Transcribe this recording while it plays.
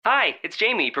Hi, it's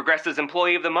Jamie, Progressive's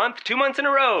Employee of the Month, 2 months in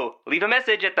a row. Leave a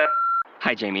message at the...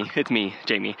 Hi, Jamie. It's me,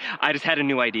 Jamie. I just had a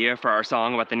new idea for our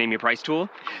song about the Name Your Price tool.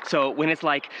 So when it's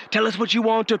like, tell us what you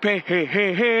want to pay, hey,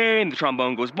 hey, hey, and the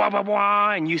trombone goes, blah, blah,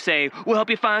 blah, and you say, we'll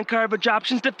help you find coverage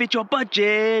options to fit your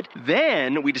budget.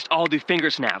 Then we just all do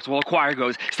finger snaps while a choir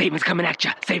goes, savings coming at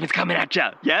ya, savings coming at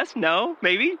ya. Yes? No?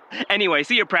 Maybe? Anyway,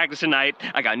 see you at practice tonight.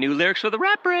 I got new lyrics for the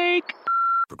rap break.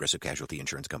 Progressive Casualty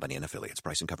Insurance Company and Affiliates.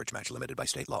 Price and coverage match limited by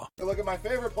state law. Look at my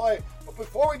favorite play. But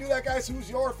before we do that, guys, who's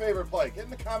your favorite play? Get in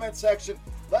the comment section.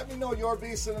 Let me know your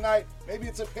beast of the night. Maybe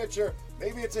it's a pitcher.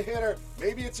 Maybe it's a hitter.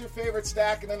 Maybe it's your favorite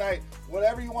stack of the night.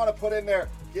 Whatever you want to put in there,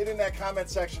 get in that comment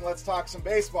section. Let's talk some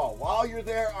baseball. While you're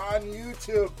there on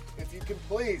YouTube, if you can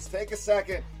please take a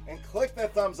second and click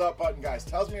that thumbs up button, guys.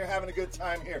 Tells me you're having a good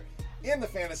time here in the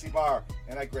fantasy bar,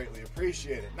 and I greatly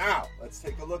appreciate it. Now, let's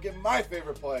take a look at my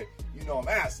favorite play. You know him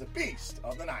as the beast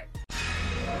of the night.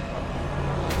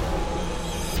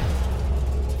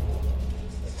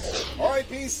 All right,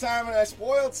 beast time, and I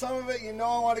spoiled some of it. You know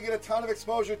I want to get a ton of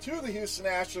exposure to the Houston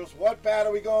Astros. What bat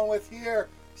are we going with here?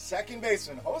 Second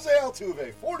baseman, Jose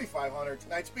Altuve, 4,500,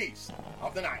 tonight's beast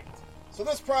of the night. So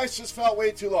this price just felt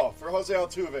way too low for Jose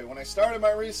Altuve. When I started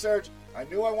my research, I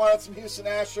knew I wanted some Houston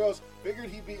Astros. Figured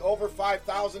he'd be over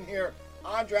 5,000 here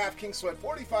on DraftKings, so at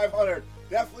 4,500,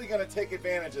 definitely going to take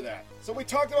advantage of that. So we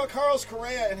talked about Carlos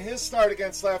Correa and his start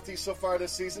against lefties so far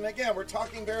this season. Again, we're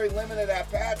talking very limited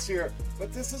at-bats here,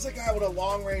 but this is a guy with a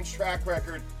long-range track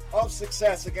record of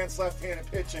success against left-handed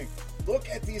pitching. Look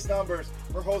at these numbers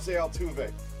for Jose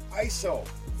Altuve. ISO,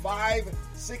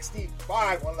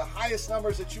 565, one of the highest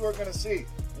numbers that you are going to see.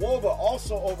 WOBA,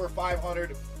 also over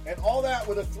 500, and all that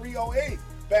with a 308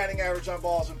 batting average on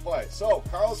balls in play. So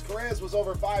Carlos Correa's was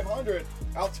over 500.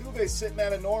 Altuve's sitting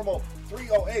at a normal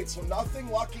 308. So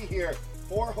nothing lucky here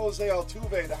for Jose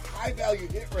Altuve. The high value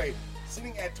hit rate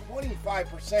sitting at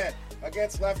 25%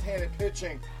 against left-handed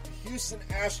pitching. The Houston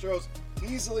Astros,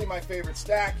 easily my favorite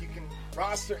stack. You can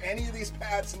roster any of these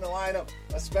bats in the lineup,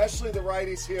 especially the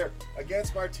righties here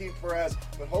against Martin Perez.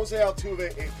 But Jose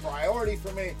Altuve, a priority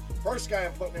for me. First guy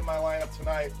I'm putting in my lineup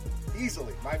tonight.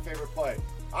 Easily my favorite play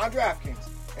on DraftKings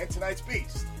and tonight's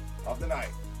beast of the night.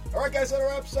 All right, guys, that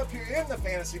wraps up here in the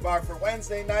Fantasy Bar for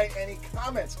Wednesday night. Any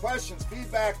comments, questions,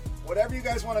 feedback, whatever you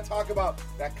guys want to talk about,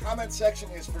 that comment section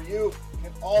is for you. You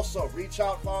can also reach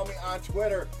out, follow me on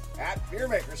Twitter at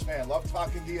BeerMakersFan. Love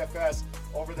talking DFS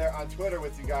over there on Twitter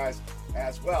with you guys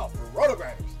as well. For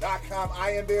RotoGrinders.com,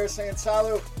 I am Beer saying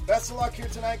salut. Best of luck here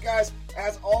tonight, guys.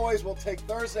 As always, we'll take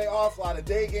Thursday off. A lot of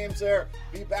day games there.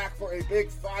 Be back for a big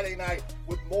Friday night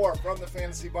with more from the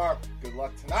Fantasy Bar. Good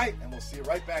luck tonight, and we'll see you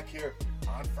right back here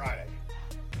on Friday.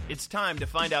 It's time to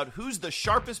find out who's the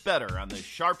sharpest bettor on the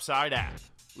Sharpside app.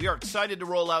 We are excited to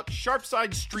roll out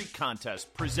Sharpside Streak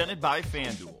Contest presented by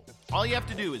FanDuel. All you have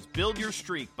to do is build your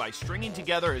streak by stringing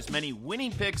together as many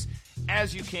winning picks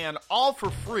as you can, all for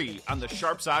free on the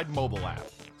Sharpside mobile app.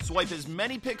 Swipe as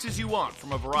many picks as you want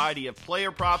from a variety of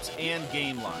player props and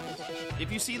game lines.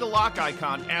 If you see the lock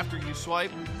icon after you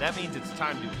swipe, that means it's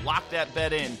time to lock that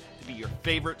bet in to be your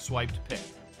favorite swiped pick.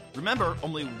 Remember,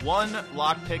 only one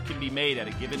lock pick can be made at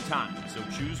a given time, so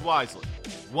choose wisely.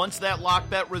 Once that lock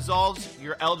bet resolves,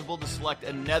 you're eligible to select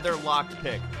another locked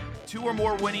pick. 2 or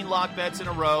more winning lock bets in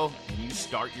a row, and you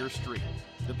start your streak.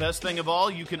 The best thing of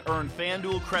all, you can earn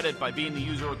FanDuel credit by being the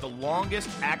user with the longest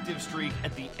active streak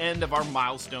at the end of our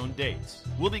milestone dates.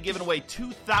 We'll be giving away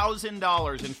 $2,000 in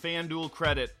FanDuel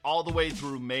credit all the way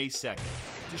through May 2nd.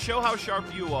 To show how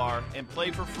sharp you are and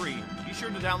play for free, be sure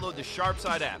to download the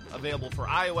Sharpside app, available for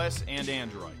iOS and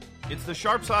Android. It's the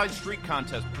Sharpside Streak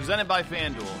Contest presented by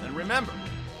FanDuel, and remember,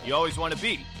 you always want to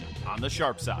be on the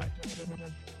sharp side.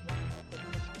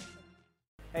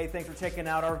 Hey, thanks for checking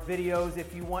out our videos.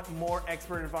 If you want more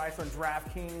expert advice on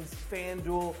DraftKings,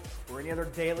 FanDuel, or any other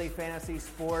daily fantasy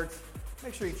sports,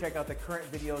 make sure you check out the current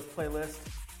videos playlist.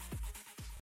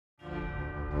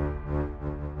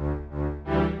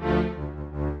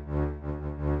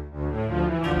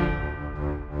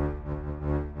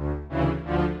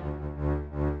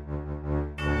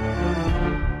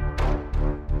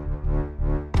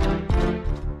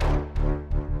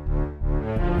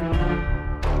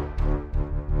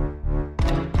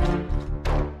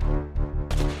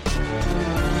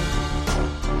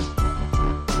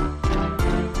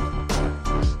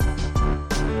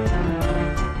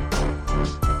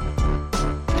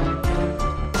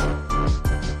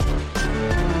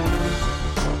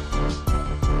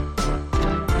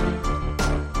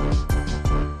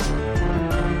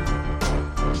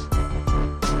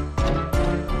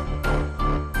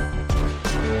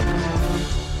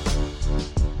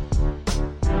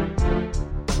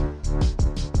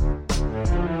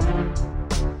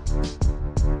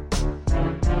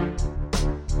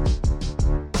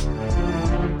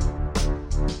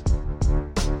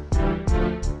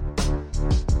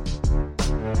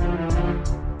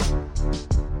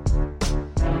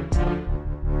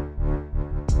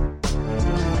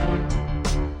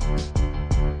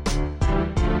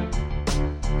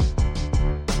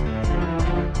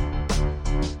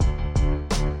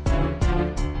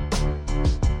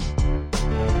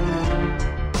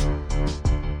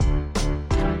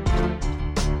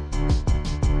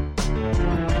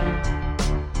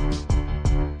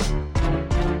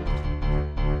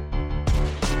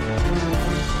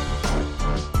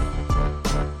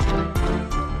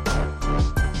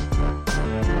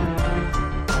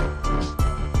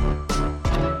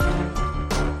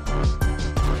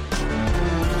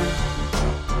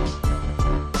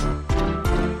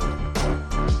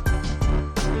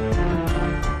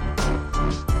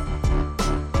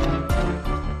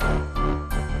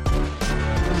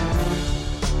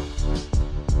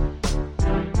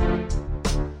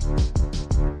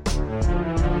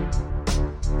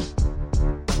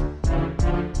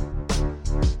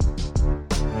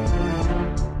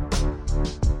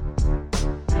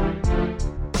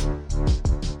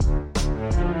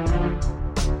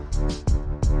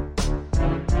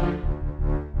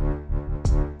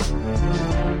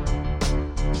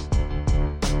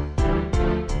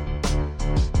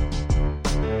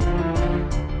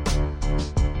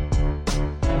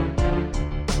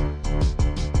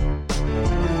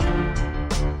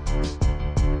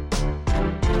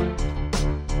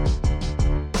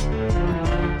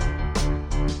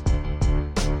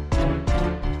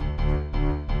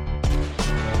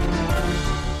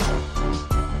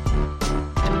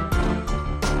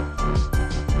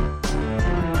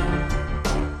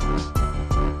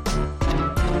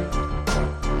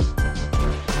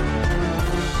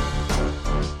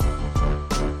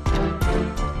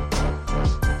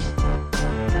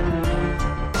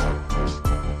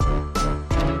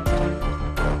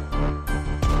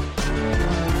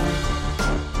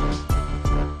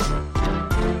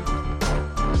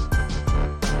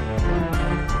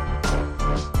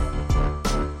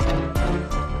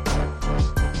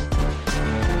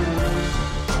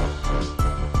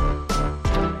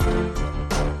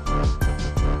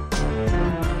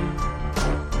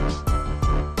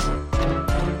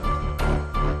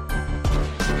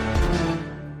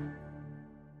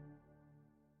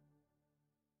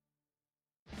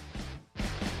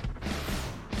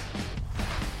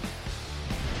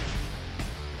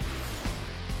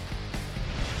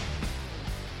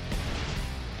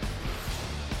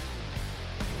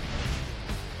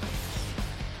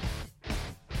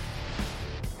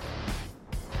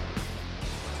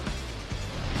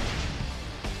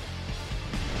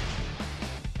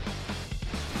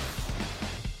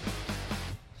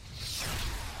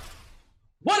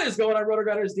 What is going on,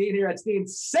 RotoGrinders? Dean here at Dean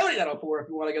 7904 if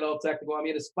you want to get all technical. I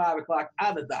mean, it's 5 o'clock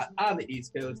on the dot on the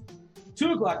East Coast,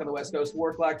 2 o'clock on the West Coast, 4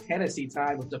 o'clock Tennessee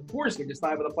time, which of course is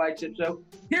time for the flagship show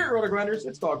here at RotoGrinders.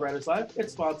 It's called GrindersLive.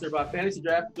 It's sponsored by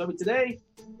FantasyDraft. So today,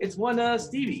 it's one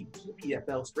Stevie,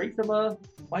 PFL, straight from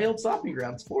my old stopping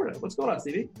grounds, Florida. What's going on,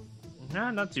 Stevie?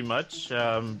 No, not too much.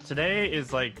 Today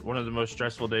is like one of the most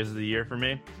stressful days of the year for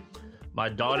me. My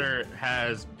daughter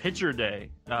has picture day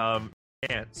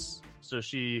dance. So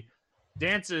she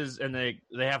dances, and they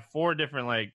have 4 different,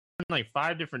 like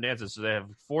 5 different dances. So they have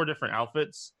 4 different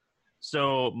outfits.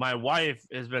 So my wife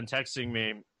has been texting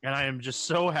me, and I am just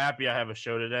so happy I have a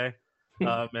show today,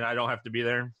 and I don't have to be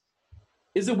there.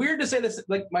 Is it weird to say this,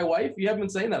 like my wife? You haven't been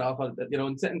saying that often,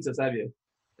 in sentences, have you?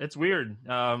 It's weird.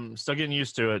 Still getting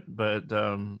used to it, but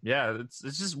yeah, it's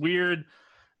just weird.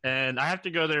 And I have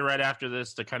to go there right after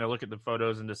this to kind of look at the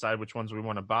photos and decide which ones we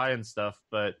want to buy and stuff.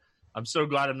 But I'm so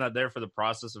glad I'm not there for the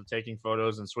process of taking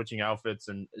photos and switching outfits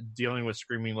and dealing with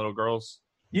screaming little girls.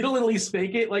 You don't at least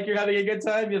fake it like you're having a good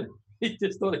time. You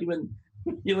just don't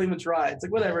even try. It's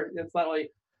like, whatever. It's not like,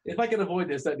 if I could avoid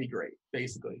this, that'd be great,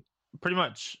 basically. Pretty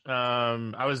much.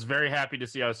 I was very happy to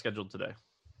see I was scheduled today.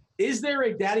 Is there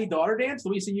a daddy-daughter dance? Do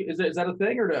we see you? Is that a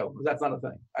thing or no? Because that's not a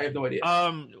thing. I have no idea.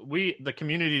 The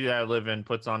community that I live in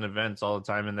puts on events all the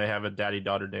time, and they have a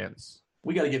daddy-daughter dance.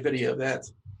 We got to get video of that.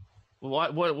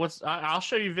 What's? I'll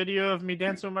show you video of me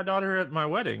dancing with my daughter at my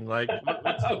wedding. Like,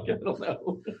 okay, I don't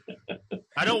know.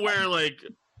 I don't wear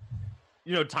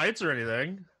tights or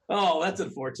anything. Oh, that's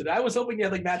unfortunate. I was hoping you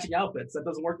had matching outfits. That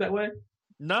doesn't work that way.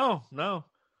 No.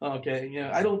 Okay,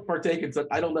 yeah, I don't partake in.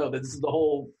 I don't know. This is the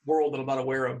whole world that I'm not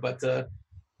aware of. But have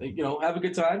a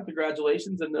good time.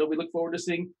 Congratulations, and we look forward to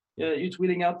seeing you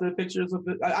tweeting out the pictures of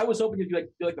it. I was hoping it'd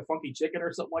be like the funky chicken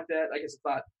or something like that. I guess it's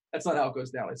not. That's not how it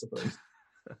goes down, I suppose.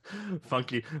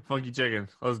 funky chicken.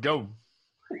 Let's go.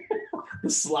 The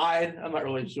slide. I'm not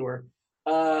really sure.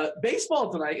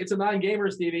 Baseball tonight. It's a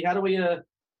 9-gamer, Stevie. How do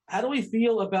we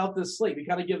feel about this slate? We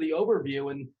kind of give the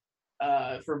overview,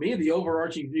 and for me, the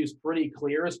overarching view is pretty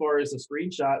clear as far as the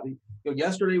screenshot.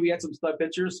 Yesterday we had some stud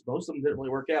pitchers. Most of them didn't really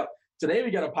work out. Today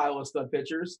we got a pile of stud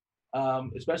pitchers,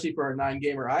 especially for a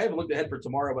 9-gamer. I haven't looked ahead for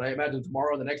tomorrow, but I imagine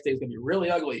tomorrow and the next day is going to be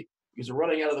really ugly because we're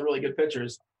running out of the really good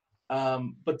pitchers.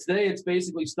 But today it's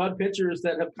basically stud pitchers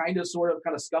that have kind of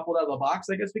scuffled out of the box,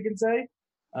 I guess we can say.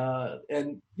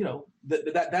 And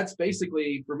that's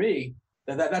basically, for me,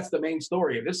 that's the main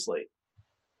story of this slate.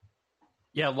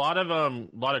 Yeah, a lot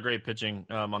of great pitching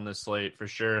on this slate for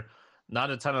sure.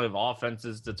 Not a ton of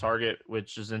offenses to target,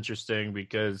 which is interesting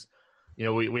because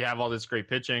we have all this great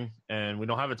pitching and we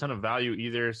don't have a ton of value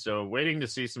either. So waiting to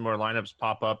see some more lineups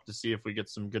pop up to see if we get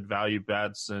some good value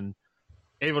bets and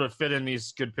able to fit in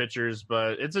these good pitchers.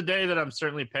 But it's a day that I'm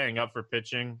certainly paying up for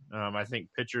pitching. I think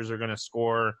pitchers are going to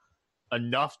score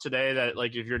enough today that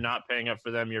if you're not paying up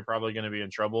for them, you're probably going to be in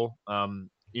trouble. When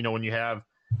you have.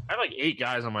 I have 8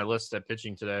 guys on my list at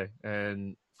pitching today,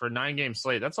 and for a 9-game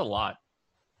slate, that's a lot.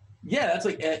 Yeah, that's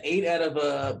 8 out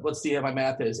of let's see how my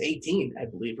math is, 18, I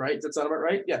believe, right? Does that sound about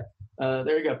right? Yeah.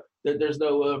 There you go. There's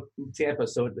no Tampa,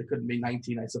 so it couldn't be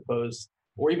 19, I suppose,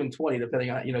 or even 20,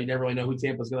 depending on you never really know who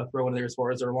Tampa's going to throw in there as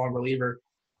far as their long reliever.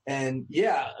 And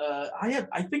yeah,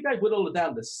 I think I whittled it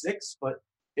down to 6, but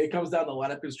it comes down to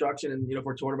lineup construction, and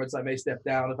for tournaments I may step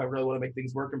down if I really want to make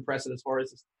things work impressive as far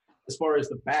as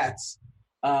the bats.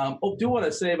 Do want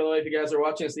to say, by the way, if you guys are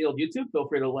watching us on the old YouTube, feel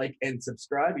free to like and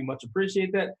subscribe. We much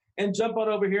appreciate that. And jump on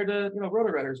over here to,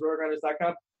 RotoGrinders,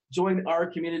 rotogrinders.com. Join our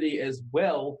community as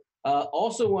well.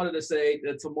 Also wanted to say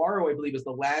that tomorrow, I believe, is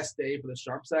the last day for the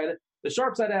Sharp Side. The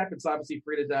Sharp Side app is obviously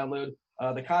free to download.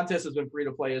 The contest has been free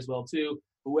to play as well, too.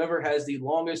 Whoever has the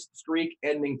longest streak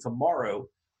ending tomorrow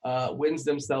wins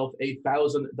themselves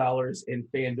 $1,000 in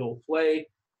FanDuel play.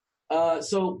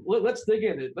 So let's dig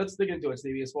into it. Let's dig into it,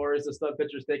 Stevie, as far as the stud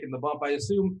pitchers taking the bump. I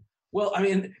assume,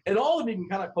 and all of you can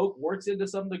kind of poke warts into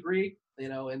some degree,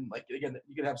 and again,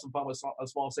 you can have some fun with a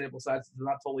small sample size to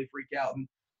not totally freak out. And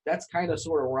that's kind of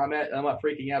sort of where I'm at. I'm not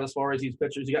freaking out as far as these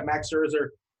pitchers. You got Max Scherzer.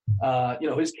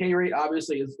 His K rate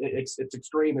obviously it's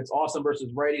extreme. It's awesome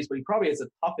versus righties, but he probably has the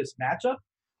toughest matchup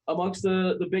amongst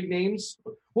the big names.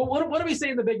 Well, what are we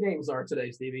saying the big names are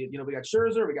today, Stevie? We got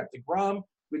Scherzer, we got DeGrom.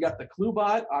 We got the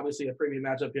Klubot, obviously a premium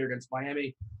matchup here against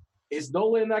Miami. Is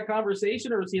Nola in that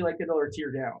conversation, or is he another tier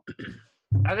down?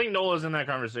 I think Nola's in that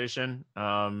conversation.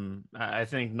 I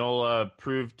think Nola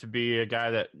proved to be a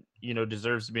guy that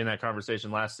deserves to be in that conversation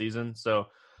last season. So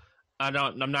I'm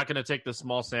not going to take the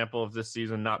small sample of this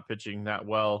season not pitching that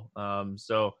well.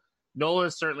 So Nola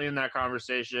is certainly in that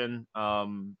conversation.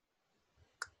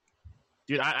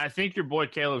 Dude, I think your boy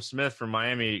Caleb Smith from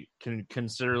Miami can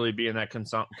considerably be in that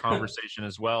conversation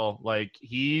as well. Like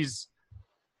he's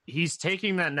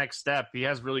taking that next step. He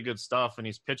has really good stuff, and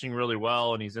he's pitching really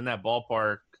well, and he's in that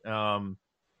ballpark.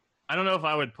 I don't know if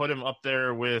I would put him up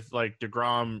there with like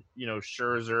DeGrom,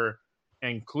 Scherzer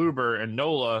and Kluber and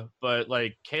Nola, but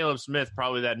like Caleb Smith,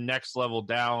 probably that next level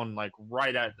down, like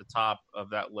right at the top of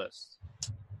that list.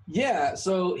 Yeah,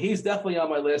 so he's definitely on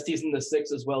my list. He's in the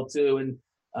 6 as well too, and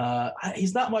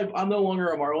he's not my. I'm no longer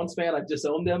a Marlins fan. I've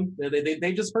disowned them.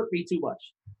 They just hurt me too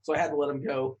much, so I had to let them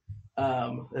go.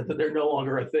 They're no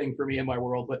longer a thing for me in my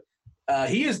world. But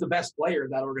he is the best player in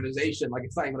that organization. Like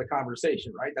it's not even a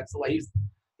conversation, right? That's the way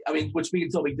which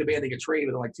means he'll be demanding a trade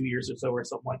within like 2 years or so or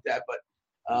something like that. But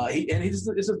this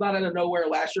is not out of nowhere.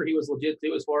 Last year he was legit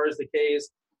too as far as the Ks.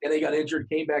 And he got injured,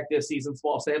 came back this season,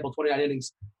 small sample, 29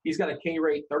 innings. He's got a K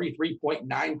rate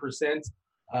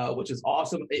 33.9%, which is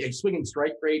awesome. A swinging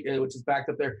strike rate, which is backed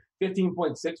up there,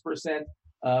 15.6%.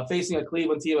 Facing a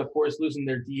Cleveland team, of course, losing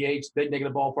their DH, big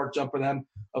negative ballpark jump for them.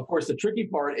 Of course, the tricky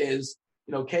part is,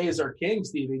 K's are king,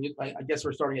 Stephen. I guess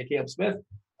we're starting at Caleb Smith.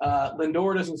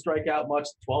 Lindor doesn't strike out much,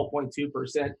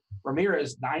 12.2%.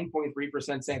 Ramirez,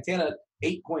 9.3%. Santana,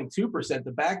 8.2%.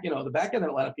 The back end of the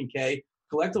lineup in K,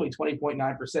 collectively 20.9%,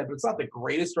 but it's not the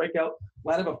greatest strikeout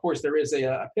lineup. Of course, there is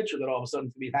a pitcher that all of a sudden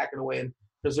can be hacking away, and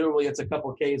presumably it's a couple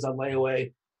of Ks on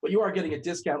layaway. But you are getting a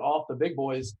discount off the big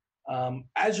boys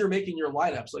as you're making your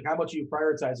lineups. Like, how much are you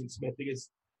prioritizing Smith? Because,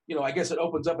 I guess it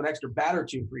opens up an extra bat or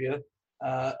two for you.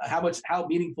 How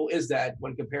meaningful is that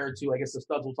when compared to, I guess, the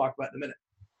studs we'll talk about in a minute?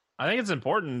 I think it's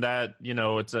important that,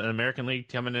 it's an American League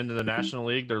coming into the National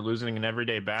League. They're losing an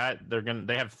everyday bat.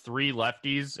 They have 3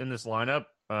 lefties in this lineup.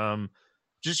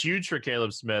 Just huge for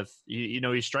Caleb Smith.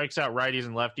 He strikes out righties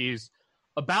and lefties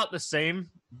about the same,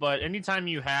 but anytime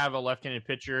you have a left-handed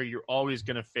pitcher, you're always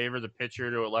going to favor the pitcher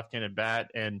to a left-handed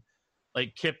bat. And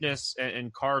like Kipnis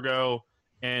and Cargo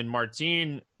and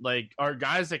Martin, like, are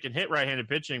guys that can hit right-handed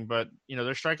pitching, but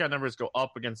their strikeout numbers go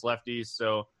up against lefties.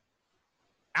 So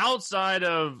outside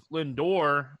of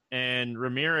Lindor and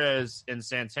Ramirez and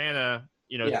Santana,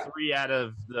 3 out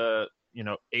of the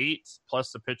 8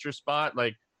 plus the pitcher spot,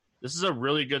 like, this is a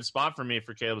really good spot for me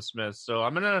for Caleb Smith. So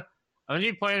I'm gonna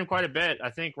be playing him quite a bit. I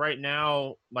think right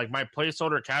now, like, my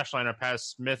placeholder cash lineup has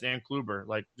Smith and Kluber,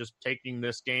 like, just taking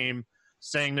this game,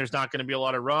 saying there's not going to be a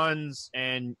lot of runs,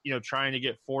 and trying to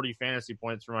get 40 fantasy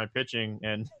points for my pitching.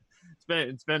 And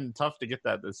it's been tough to get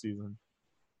that this season.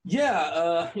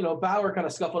 Yeah, Bauer kind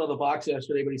of scuffled out of the box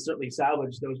yesterday, but he certainly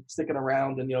salvaged those sticking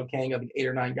around and carrying up 8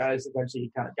 or 9 guys. Eventually,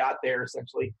 he kind of got there.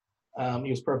 Essentially.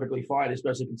 He was perfectly fine,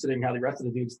 especially considering how the rest of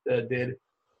the dudes did.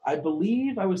 I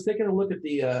believe I was taking a look at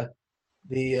the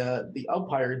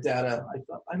umpire data.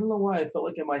 I don't know why I felt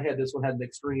like in my head this one had an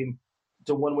extreme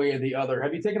to one way or the other.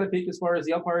 Have you taken a peek as far as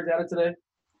the umpire data today?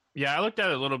 Yeah, I looked at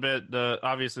it a little bit.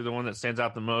 Obviously the one that stands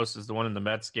out the most is the one in the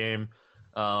Mets game.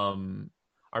 Our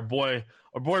boy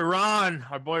Ron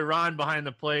behind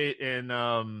the plate in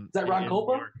is that Ron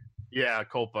Kolpa? Yeah,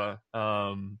 Kolpa.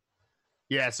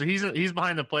 Yeah, so he's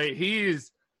behind the plate.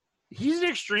 He's an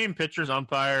extreme pitcher's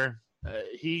umpire.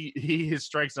 His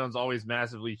strike zone's always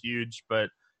massively huge,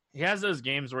 but he has those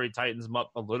games where he tightens them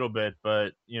up a little bit.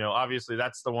 But obviously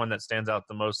that's the one that stands out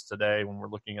the most today when we're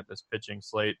looking at this pitching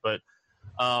slate. But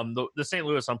the St.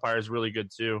 Louis umpire is really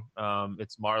good too.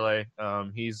 It's Marley.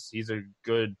 He's a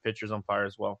good pitcher's umpire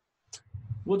as well.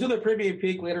 We'll do the preview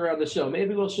peek later on the show.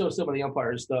 Maybe we'll show some of the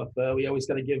umpire stuff. We always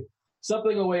got to give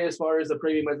something away as far as the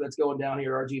premium that's going down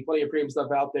here, RG. Plenty of premium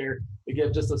stuff out there. We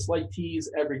give just a slight tease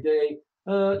every day.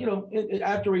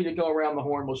 After we go around the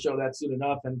horn, we'll show that soon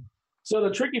enough. And so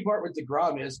the tricky part with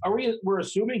DeGrom is, we're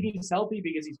assuming he's healthy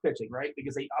because he's pitching, right?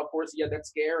 Because of course he had that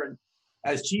scare, and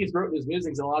as Cheese wrote in his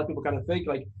musings, a lot of people kind of think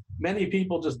like many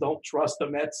people just don't trust the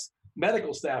Mets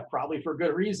medical staff, probably for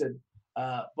good reason.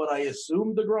 But I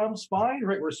assume DeGrom's fine,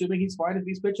 right? We're assuming he's fine if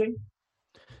he's pitching.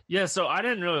 Yeah, so I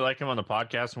didn't really like him on the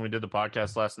podcast when we did the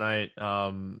podcast last night.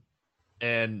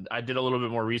 And I did a little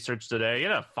bit more research today. He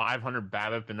had a 500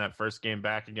 BABIP in that first game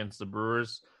back against the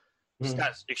Brewers. Just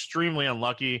got extremely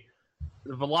unlucky.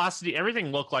 The velocity,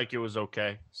 everything looked like it was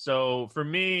okay. So for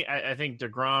me, I think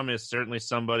DeGrom is certainly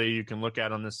somebody you can look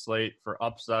at on this slate for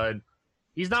upside.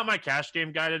 He's not my cash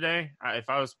game guy today.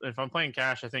 If I'm playing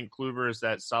cash, I think Kluber is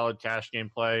that solid cash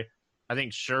game play. I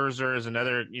think Scherzer is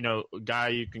another, guy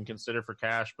you can consider for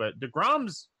cash, but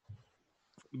DeGrom's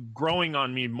growing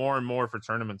on me more and more for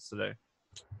tournaments today.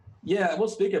 Yeah, we'll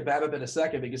speak of BABIP in a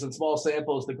second because in small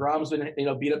samples, DeGrom's been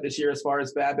beat up this year as far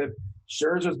as BABIP.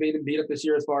 Scherzer's been beat up this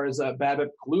year as far as BABIP.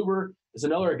 Kluber is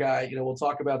another guy we'll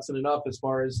talk about soon enough as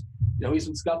far as he's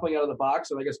been scuffling out of the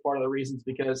box, and I guess part of the reason is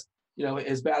because,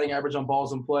 his batting average on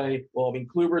balls in play. Well, I mean,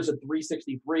 Kluber's at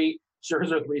 363,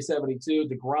 Scherzer 372,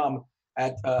 DeGrom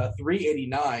at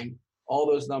 389. All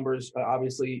those numbers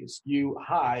obviously skew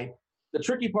high. The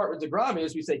tricky part with DeGrom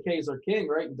is we say K's are king,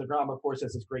 right? And DeGrom, of course,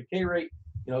 has this great K rate,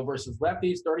 versus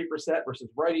lefties, 30% versus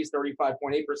righties,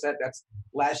 35.8%. That's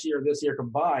last year and this year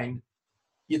combined.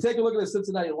 You take a look at the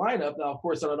Cincinnati lineup. Now, of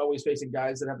course, I'm not always facing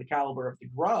guys that have the caliber of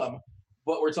DeGrom,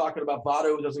 but we're talking about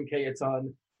Votto, who doesn't K a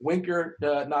ton, Winker,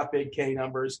 not big K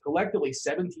numbers, collectively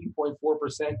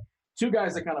 17.4%. Two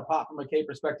guys that kind of pop from a K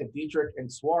perspective, Dietrich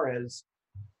and Suarez.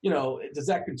 Does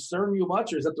that concern you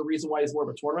much, or is that the reason why he's more of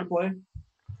a tournament play?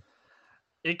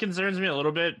 It concerns me a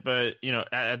little bit, but,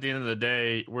 at the end of the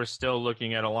day, we're still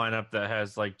looking at a lineup that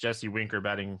has, like, Jesse Winker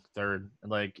batting third.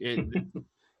 Like,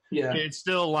 Yeah. It's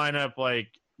still a lineup, like,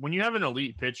 when you have an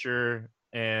elite pitcher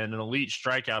and an elite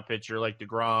strikeout pitcher like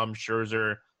DeGrom,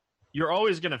 Scherzer, you're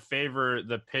always going to favor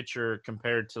the pitcher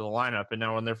compared to the lineup. And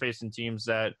now when they're facing teams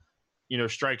that,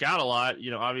 strike out a lot,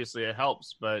 obviously it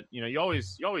helps. But, you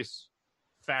always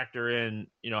factor in,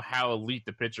 how elite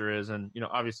the pitcher is. And,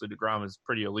 obviously DeGrom is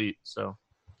pretty elite. So.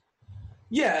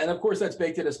 Yeah, and of course that's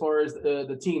baked in as far as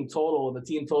the team total. The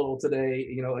team total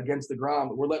today, against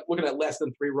DeGrom, we're looking at less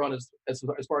than 3 runs as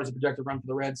far as the projected run for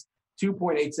the Reds,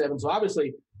 2.87. So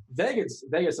obviously Vegas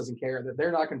doesn't care. That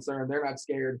they're not concerned. They're not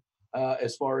scared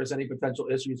as far as any potential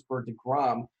issues for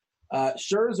DeGrom.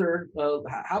 Scherzer,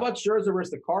 how about Scherzer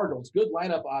versus the Cardinals? Good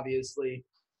lineup, obviously.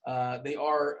 They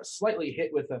are slightly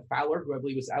hit with Fowler, who I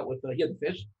believe is out with he had the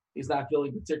fish. He's not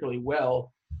feeling particularly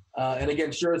well. And again,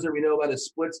 Scherzer, we know about his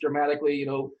splits dramatically.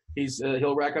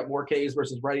 He'll rack up more Ks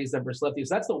versus righties than versus lefties.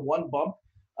 That's the one bump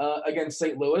against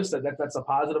St. Louis. That's a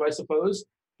positive, I suppose,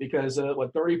 because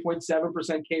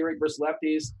 30.7% K rate versus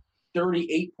lefties,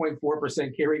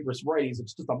 38.4% K rate versus righties.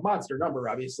 It's just a monster number,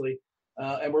 obviously.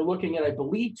 And we're looking at, I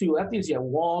believe, 2 lefties. Yeah,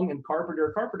 Wong and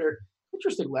Carpenter. Carpenter,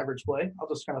 interesting leverage play. I'll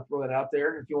just kind of throw that out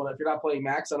there. If you're not playing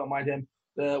Max, I don't mind him.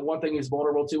 The one thing he's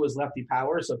vulnerable to is lefty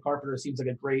power. So Carpenter seems like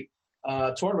a great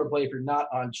tournament play if you're not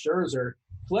on Scherzer.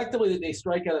 Collectively, they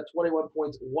strike out at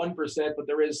 21.1%, but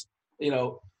there is,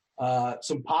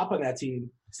 some pop on that team.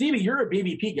 Stevie, you're a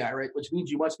BVP guy, right? Which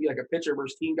means you must be like a pitcher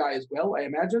versus team guy as well, I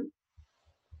imagine.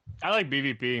 I like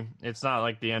BVP. It's not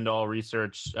like the end-all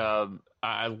research. I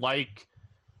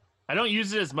don't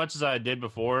use it as much as I did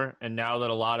before, and now that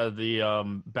a lot of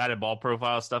the batted ball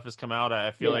profile stuff has come out,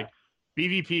 I feel like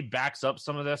BVP backs up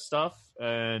some of that stuff,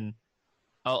 and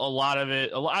a lot of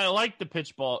it. I like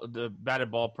the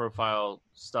batted ball profile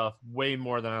stuff way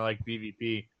more than I like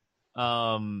BVP.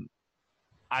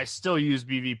 I still use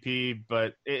BVP,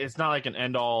 but it's not like an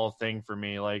end-all thing for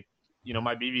me. Like,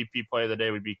 my BVP play of the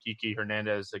day would be Kiki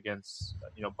Hernandez against,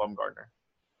 Bumgarner.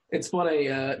 It's funny.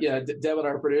 Devin,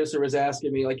 our producer, was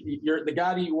asking me, like, you're the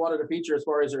guy that you wanted to feature as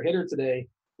far as your hitter today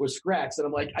was Scratch.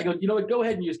 And I go, you know what? Go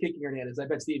ahead and use Kiki Hernandez. I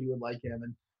bet Stevie would like him.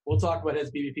 And we'll talk about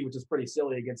his BVP, which is pretty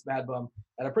silly against Mad Bum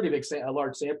at a pretty big,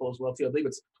 large sample as well, too. I believe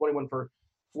it's 21 for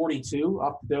 42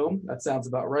 off the dome. That sounds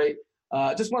about right.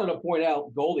 Just wanted to point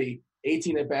out Goldie,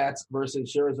 18 at-bats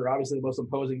versus Scherzer, obviously the most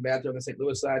imposing batter on the St.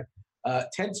 Louis side.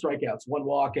 10 strikeouts, 1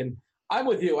 walk. And I'm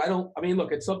with you.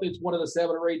 Look, it's one of the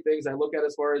 7 or 8 things I look at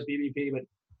as far as BVP, but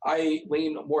I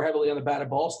lean more heavily on the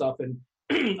batted ball stuff. And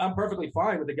I'm perfectly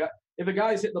fine with the guy. If a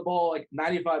guy's hitting the ball like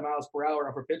 95 miles per hour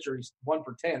off a pitcher, he's 1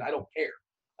 for 10. I don't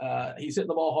care. He's hitting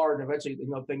the ball hard, and eventually,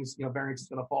 variance is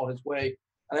going to fall his way.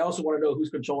 And I also want to know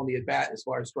who's controlling the at-bat as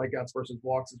far as strikeouts versus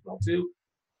walks as well, too.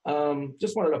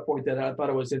 Just wanted to point that out. I thought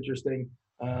it was interesting.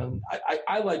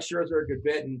 I like Scherzer a good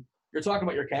bit, and you're talking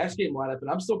about your cash game lineup, and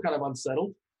I'm still kind of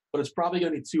unsettled, but it's probably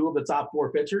going to be 2 of the top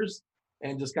 4 pitchers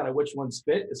and just kind of which ones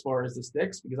fit as far as the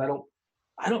sticks, because I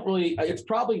don't really – it's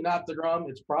probably not DeGrom.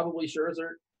 It's probably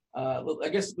Scherzer. I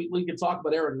guess we can talk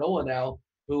about Aaron Nola now,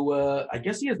 who I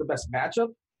guess he has the best matchup.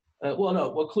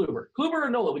 Kluber. Kluber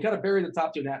and Nola, we got to bury the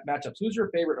top 2 matchups. Who's your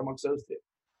favorite amongst those 2?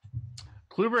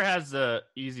 Kluber has the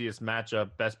easiest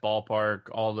matchup, best ballpark.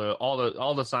 All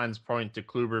the signs point to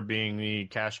Kluber being the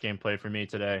cash game play for me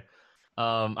today.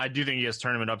 I do think he has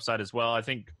tournament upside as well. I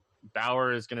think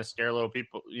Bauer is going to scare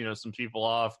some people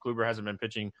off. Kluber hasn't been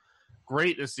pitching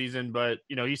great this season, but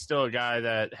he's still a guy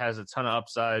that has a ton of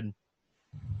upside.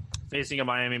 Facing a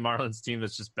Miami Marlins team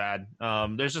that's just bad.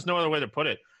 There's just no other way to put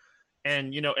it.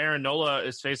 And Aaron Nola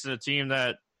is facing a team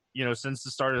that since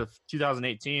the start of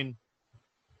 2018.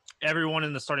 Everyone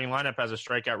in the starting lineup has a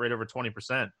strikeout rate over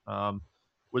 20%,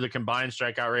 with a combined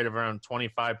strikeout rate of around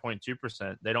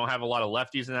 25.2%. They don't have a lot of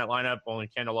lefties in that lineup, only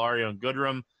Candelario and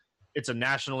Goodrum. It's a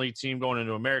National League team going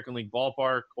into American League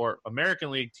ballpark, or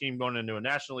American League team going into a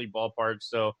National League ballpark.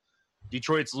 So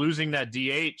Detroit's losing that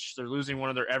DH. They're losing one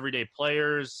of their everyday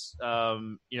players. They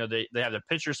have the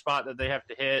pitcher spot that they have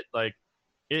to hit. Like,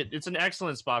 it's an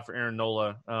excellent spot for Aaron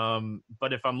Nola.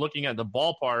 But if I'm looking at the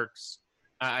ballparks,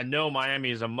 I know Miami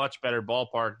is a much better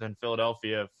ballpark than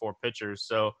Philadelphia for pitchers.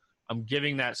 So I'm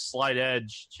giving that slight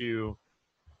edge to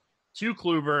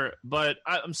Kluber, but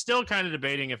I'm still kind of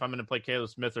debating if I'm going to play Caleb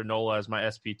Smith or Nola as my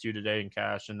SP2 today in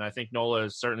cash. And I think Nola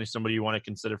is certainly somebody you want to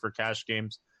consider for cash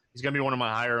games. He's going to be one of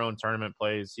my higher owned tournament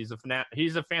plays. He's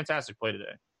a fantastic play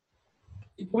today.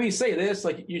 We say this,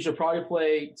 like, you should probably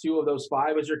play 2 of those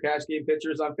 5 as your cash game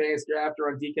pitchers on FantasyDraft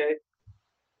or on DK.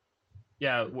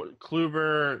 Yeah,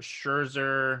 Kluber,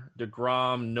 Scherzer,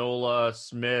 DeGrom, Nola,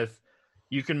 Smith.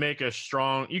 You can make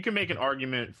an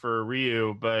argument for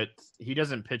Ryu, but he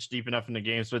doesn't pitch deep enough in the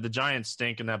game. So the Giants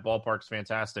stink, and that ballpark's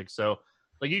fantastic. So,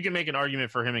 like, you can make an argument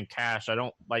for him in cash. I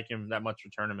don't like him that much for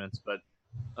tournaments, but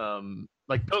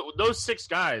those 6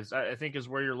 guys, I think, is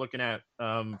where you're looking at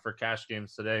for cash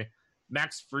games today.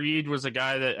 Max Fried was a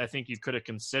guy that I think you could have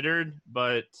considered,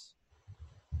 but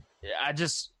I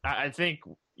think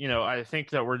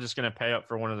that we're just going to pay up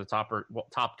for one of the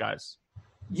top guys.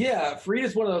 Yeah, Fried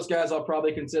is one of those guys I'll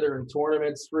probably consider in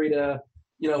tournaments. Fried,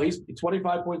 he's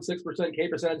 25.6% K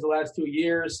percentage the last 2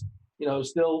 years.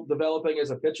 Still developing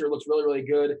as a pitcher, looks really, really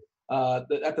good.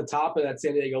 At the top of that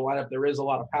San Diego lineup, there is a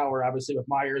lot of power, obviously, with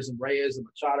Myers and Reyes and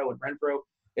Machado and Renfroe.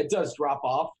 It does drop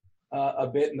off a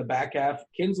bit in the back half.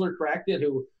 Kinsler cracked it,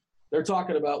 who they're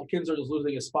talking about. Kinsler is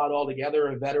losing his spot altogether,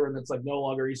 a veteran that's like no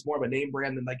longer, he's more of a name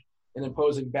brand than like an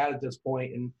imposing bat at this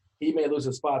point, and he may lose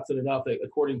his spot soon enough,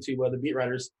 according to the beat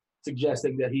writers,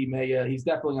 suggesting that he's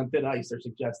definitely on thin ice, they're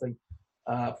suggesting.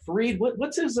 Fried,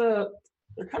 what's his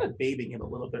they're kind of babying him a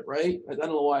little bit, right? I don't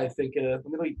know why I think let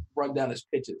me run down his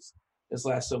pitches his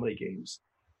last so many games.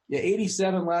 Yeah,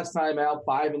 87 last time out,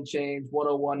 5 and change,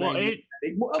 101.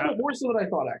 More so than I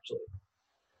thought, actually.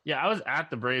 Yeah, I was at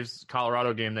the Braves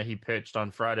Colorado game that he pitched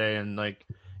on Friday, and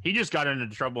he just got into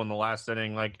trouble in the last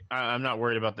inning. I'm not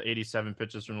worried about the 87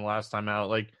 pitches from the last time out.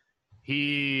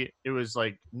 It was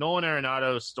Nolan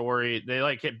Arenado's story.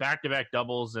 They hit back-to-back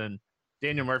doubles, and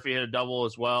Daniel Murphy hit a double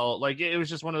as well. It was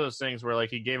just one of those things where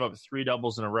he gave up 3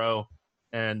 doubles in a row,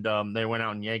 and they went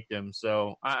out and yanked him.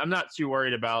 So I'm not too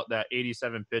worried about that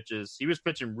 87 pitches. He was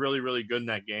pitching really, really good in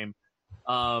that game.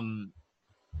 I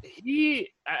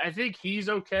think he's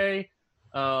okay.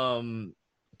 Tuki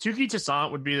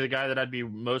Toussaint would be the guy that I'd be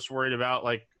most worried about,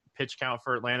 pitch count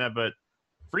for Atlanta. But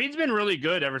Fried's been really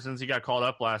good ever since he got called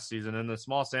up last season. And the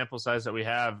small sample size that we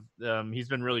have, he's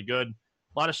been really good.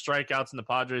 A lot of strikeouts in the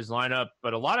Padres lineup,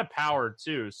 but a lot of power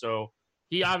too. So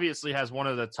he obviously has one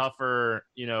of the tougher,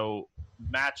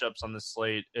 matchups on the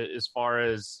slate as far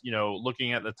as,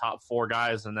 looking at the top 4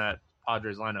 guys in that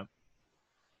Padres lineup.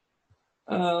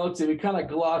 Let's see. We kind of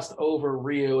glossed over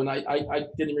Ryu, and I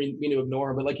didn't mean to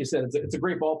ignore him, but like you said, it's a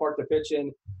great ballpark to pitch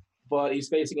in, but he's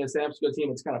facing a San Francisco team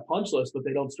that's kind of punchless, but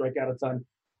they don't strike out a ton.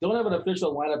 Don't have an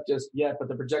official lineup just yet, but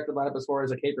the projected lineup as far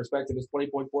as a K perspective is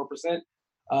 20.4%.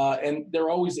 And there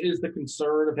always is the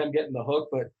concern of him getting the hook,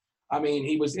 but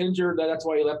he was injured. That's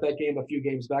why he left that game a few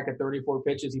games back at 34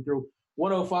 pitches. He threw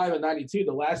 105 and 92.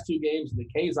 The last 2 games, the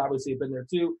K's obviously have been there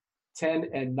too. 10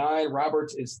 and 9.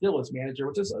 Roberts is still his manager,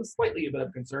 which is slightly a bit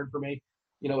of concern for me.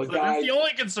 Guy. That's the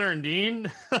only concern,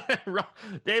 Dean.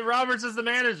 Dave Roberts is the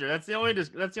manager. That's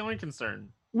the only concern.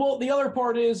 Well, the other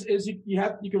part is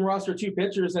you can roster 2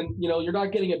 pitchers, and you're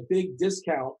not getting a big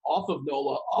discount off of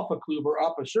Nola, off of Kluber,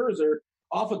 off of Scherzer,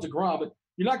 off of DeGrom. But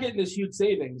you're not getting this huge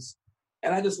savings,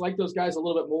 and I just like those guys a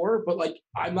little bit more. But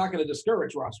I'm not going to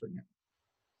discourage rostering him,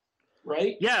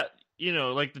 right? Yeah.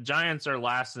 The Giants are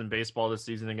last in baseball this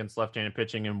season against left-handed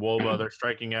pitching, and WOBA, they're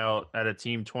striking out at a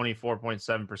team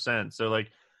 24.7%. So,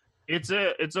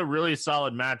 it's a really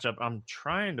solid matchup. I'm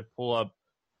trying to pull up.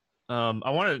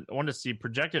 I want to see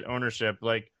projected ownership.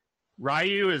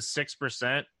 Ryu is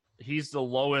 6%. He's the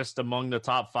lowest among the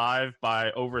top 5 by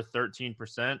over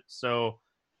 13%. So,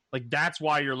 that's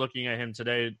why you're looking at him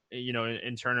today,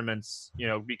 in tournaments,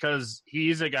 because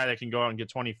he's a guy that can go out and get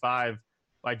 25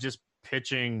 by just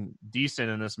pitching decent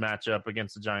in this matchup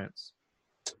against the Giants.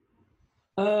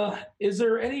 Is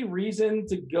there any reason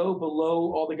to go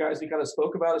below all the guys we kind of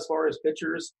spoke about as far as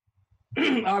pitchers?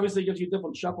 Obviously, it gives you a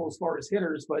different shuffle as far as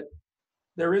hitters, but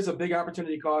there is a big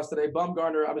opportunity cost today.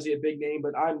 Bumgarner, obviously a big name,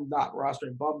 but I'm not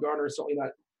rostering Bumgarner, certainly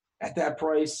not at that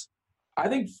price. I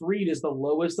think Fried is the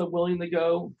lowest I'm willing to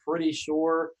go, pretty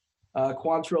sure.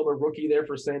 Quantrill, the rookie there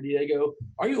for San Diego.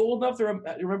 Are you old enough to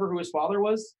remember who his father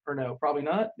was? Or no? Probably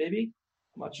not. Maybe.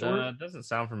 I'm not sure. It doesn't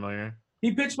sound familiar.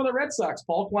 He pitched for the Red Sox.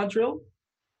 Paul Quantrill?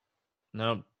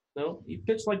 No. No? He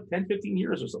pitched 10, 15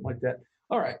 years or something like that.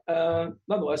 All right.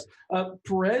 Nonetheless,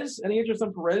 Perez, any interest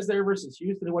in Perez there versus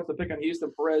Houston? Who wants to pick on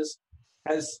Houston? Perez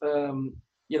has,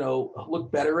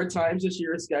 looked better at times this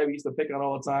year. This guy we used to pick on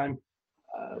all the time.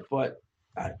 But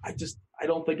I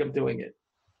don't think I'm doing it.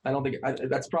 I don't think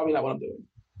that's probably not what I'm doing.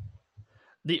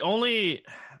 The only,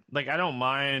 I don't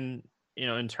mind,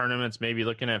 in tournaments, maybe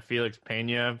looking at Felix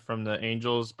Pena from the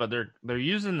Angels, but they're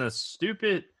using the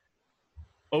stupid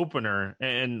opener.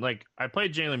 And I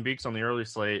played Jalen Beeks on the early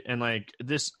slate, and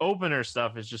this opener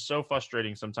stuff is just so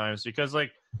frustrating sometimes because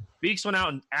Beeks went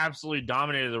out and absolutely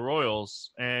dominated the Royals,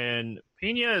 and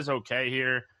Pena is okay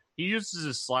here. He uses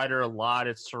his slider a lot.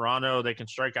 It's Toronto. They can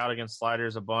strike out against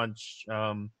sliders a bunch.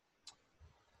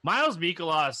 Miles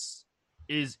Mikolas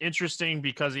is interesting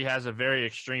because he has a very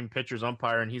extreme pitcher's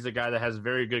umpire, and he's a guy that has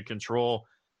very good control.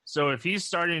 So if he's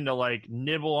starting to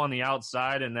nibble on the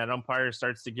outside and that umpire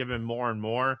starts to give him more and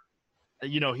more,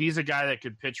 he's a guy that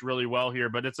could pitch really well here,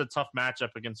 but it's a tough matchup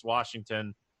against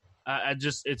Washington.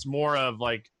 It's more of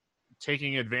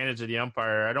taking advantage of the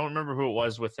umpire. I don't remember who it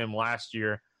was with him last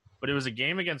year, but it was a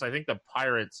game against, I think, the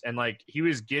Pirates, and he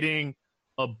was getting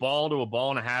a ball to a ball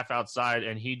and a half outside,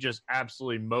 and he just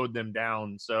absolutely mowed them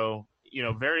down. So,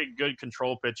 very good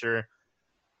control pitcher.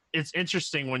 It's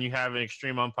interesting when you have an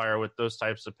extreme umpire with those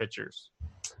types of pitchers.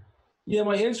 Yeah,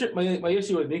 my issue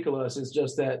with Mikolas is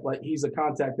just that he's a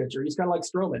contact pitcher. He's kind of like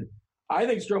Stroman. I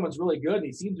think Stroman's really good, and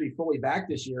he seems to be fully back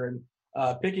this year.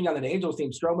 And picking on an Angels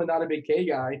team, Stroman not a big K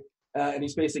guy, and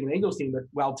he's facing an Angels team that,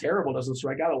 while terrible, doesn't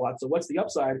strike out a lot. So what's the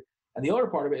upside? And the other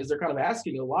part of it is they're kind of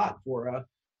asking a lot for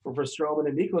Stroman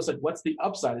and Mikolas. What's the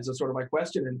upside is sort of my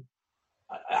question. And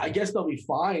I guess they'll be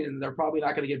fine, and they're probably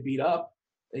not going to get beat up.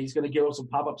 And he's going to give them some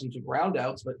pop-ups and some ground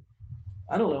outs, but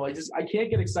I don't know. I can't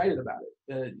get excited about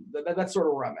it. That's sort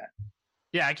of where I'm at.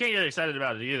 Yeah, I can't get excited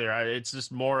about it either. It's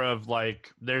just more of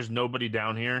there's nobody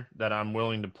down here that I'm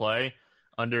willing to play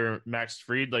under Max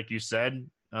Fried, like you said.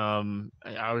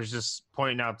 I was just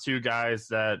pointing out two guys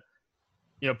that,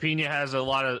 Pena has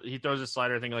he throws a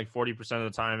slider, I think 40% of the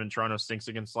time, and Toronto stinks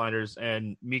against sliders.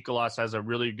 And Mikolas has a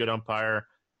really good umpire.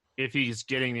 If he's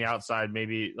getting the outside,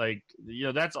 maybe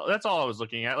that's all I was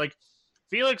looking at.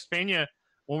 Felix Pena,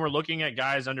 when we're looking at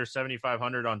guys under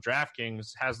 7,500 on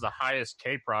DraftKings, has the highest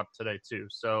K prop today too.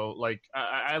 So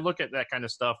I look at that kind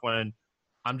of stuff when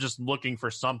I'm just looking for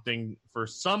something, for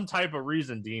some type of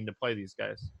reason, Dean, to play these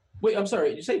guys. Wait, I'm sorry.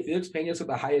 Did you say Felix Pena's got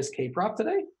the highest K prop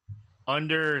today?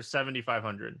 Under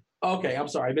 7,500. Okay, I'm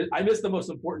sorry. I missed the most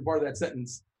important part of that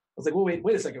sentence. I was like, well,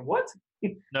 wait a second. What?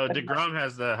 No, DeGrom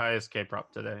has the highest K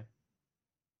prop today.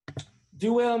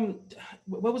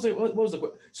 What was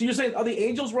the so you're saying, are the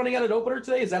Angels running out an opener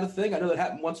today? Is that a thing? I know that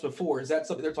happened once before. Is that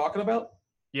something they're talking about?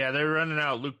 Yeah, they're running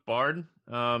out Luke Bard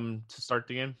to start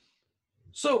the game.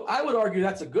 So I would argue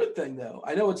that's a good thing, though.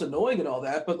 I know it's annoying and all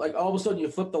that, but all of a sudden you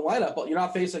flip the lineup. You're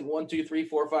not facing 1, 2, 3,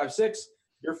 4, 5, 6.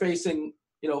 You're facing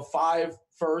 5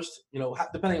 first.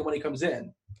 Depending on when he comes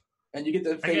in, and you get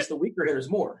to face the weaker hitters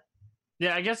more.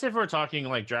 Yeah, I guess if we're talking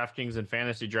DraftKings and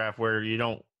fantasy draft, where you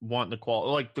don't want the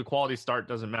quality, the quality start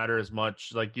doesn't matter as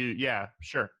much. Yeah,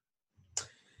 sure.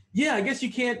 Yeah, I guess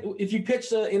you can't. If you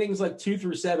pitch innings 2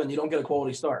 through 7, you don't get a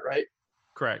quality start, right?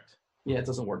 Correct. Yeah, it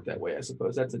doesn't work that way, I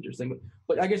suppose. That's interesting.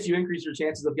 But I guess you increase your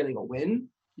chances of getting a win.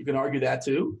 You can argue that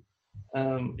too.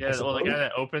 The guy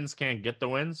that opens can't get the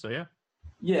win, so yeah.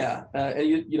 Yeah,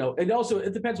 and and also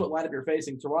it depends what lineup you're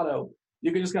facing. Toronto,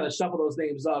 you can just kind of shuffle those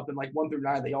names up, and 1 through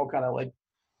 9, they all kind of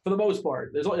for the most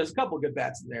part. There's a couple of good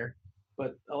bats in there,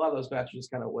 but a lot of those bats are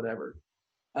just kind of whatever.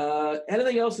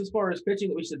 Anything else as far as pitching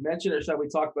that we should mention, or shall we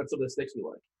talk about some of the sticks we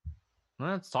like?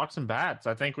 Let's talk some bats.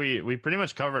 I think we pretty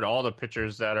much covered all the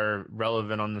pitchers that are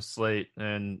relevant on the slate,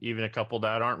 and even a couple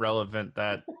that aren't relevant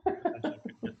that.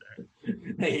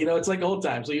 Hey, it's like old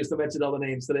times. We used to mention all the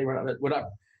names. Today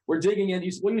we're digging in.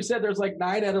 You said there's 9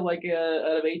 out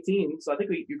of 18, so I think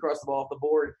you crossed the ball off the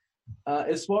board.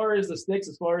 As far as the sticks,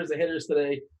 as far as the hitters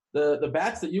today, the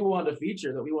bats that you wanted to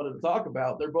feature, that we wanted to talk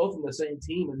about, they're both in the same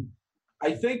team, and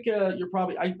I think you're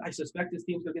probably. I suspect this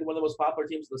team's going to be one of the most popular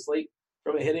teams in the slate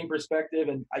from a hitting perspective,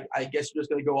 and I guess you're just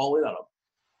going to go all in on them.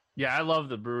 Yeah, I love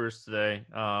the Brewers today.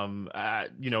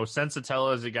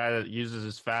 Sensatella is a guy that uses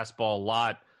his fastball a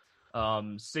lot.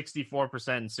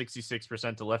 64% and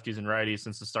 66% to lefties and righties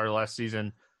since the start of last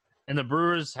season. And the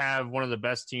Brewers have one of the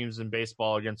best teams in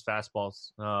baseball against fastballs.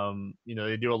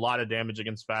 They do a lot of damage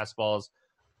against fastballs.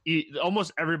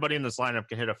 Almost everybody in this lineup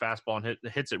can hit a fastball and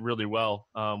hits it really well.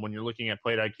 When you're looking at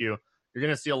plate IQ, you're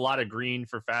going to see a lot of green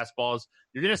for fastballs.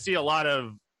 You're going to see a lot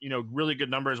of, really good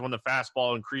numbers when the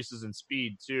fastball increases in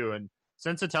speed too. And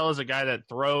Sensatella is a guy that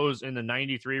throws in the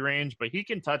 93 range, but he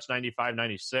can touch 95,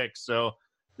 96. So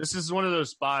this is one of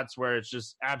those spots where it's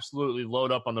just absolutely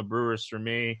load up on the Brewers for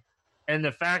me. And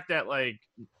the fact that like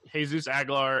Jesus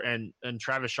Aguilar and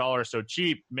Travis Shaw are so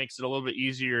cheap makes it a little bit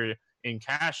easier in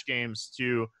cash games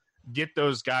to get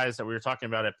those guys that we were talking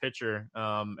about at pitcher.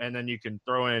 And then you can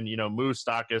throw in, Moose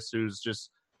Stakas, who's just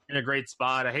in a great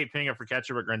spot. I hate paying up for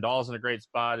catcher, but Grandal's in a great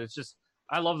spot. It's just,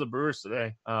 I love the Brewers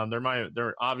today.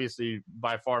 They're obviously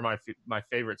by far my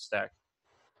favorite stack.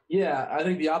 Yeah, I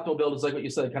think the optimal build is like what you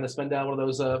said, kind of spend down one of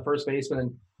those first basemen.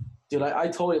 And dude, I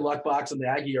totally luck boxed on the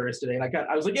Aguilar yesterday, and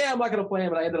I was like, yeah, I'm not going to play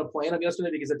him, and I ended up playing him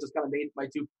yesterday because it just kind of made my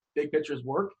two big pitchers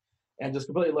work, and just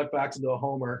completely luck boxed into a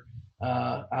homer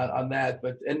on that.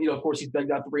 But of course, he's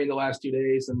banged out 3 in the last 2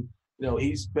 days, and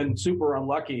he's been super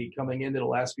unlucky coming into the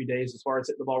last few days as far as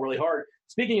hitting the ball really hard.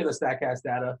 Speaking of the Statcast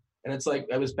data, and it's like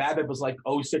his BABIP was like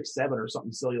 0.67 or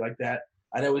something silly like that.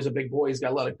 I know he's a big boy. He's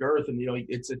got a lot of girth, and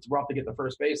it's rough to get the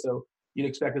first base. So you'd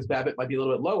expect his BABIP might be a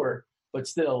little bit lower, but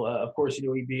still, of course,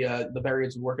 he'd be the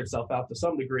variance would work itself out to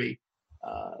some degree.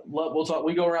 We'll talk.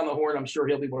 We go around the horn. I'm sure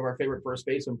he'll be one of our favorite first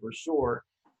basemen for sure.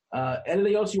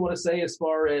 Anything else you want to say as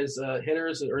far as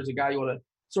hitters, or as a guy you want to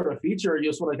sort of feature, or you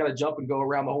just want to kind of jump and go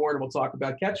around the horn, and we'll talk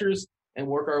about catchers and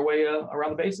work our way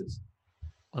around the bases.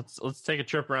 Let's take a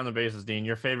trip around the bases, Dean.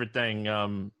 Your favorite thing,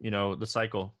 the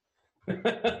cycle.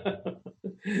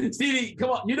 Stevie, come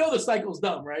on. The cycle's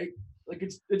dumb, right? Like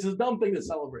it's a dumb thing to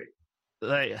celebrate.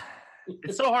 Like,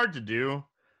 it's so hard to do,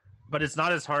 but it's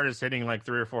not as hard as hitting like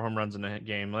 3 or 4 home runs in a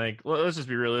game. Like, let's just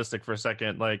be realistic for a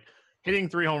second. Like, hitting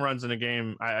 3 home runs in a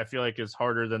game, I feel like is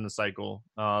harder than the cycle.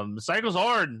 The cycle's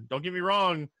hard. Don't get me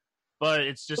wrong, but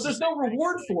it's just. But there's no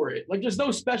reward for it. Like, there's no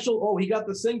special. Oh, he got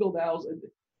the single now.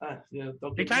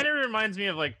 It kind of reminds me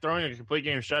of like throwing a complete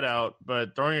game shutout,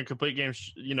 but throwing a complete game,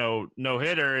 no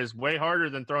hitter is way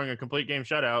harder than throwing a complete game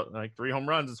shutout. Like 3 home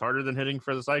runs is harder than hitting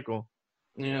for the cycle.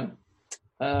 Yeah.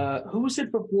 Who's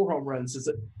hit for 4 home runs? Is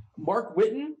it Mark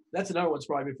Whitten? That's another one's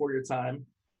probably before your time. I'm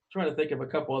trying to think of a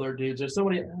couple other dudes. There's so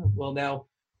many. Well, now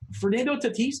Fernando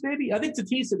Tatis, maybe. I think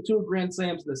Tatis hit 2 grand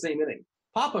slams in the same inning.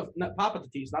 Papa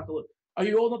Tatis, not the. Are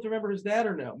you old enough to remember his dad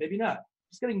or no? Maybe not.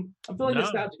 I'm feeling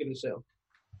nostalgic in the show.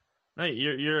 Hey,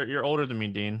 you're older than me,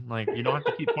 Dean. Like, you don't have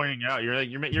to keep pointing out.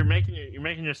 You're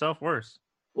making yourself worse.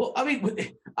 Well, I mean,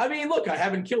 look, I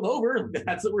haven't killed over.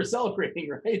 That's what we're celebrating,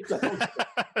 right? So,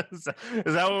 is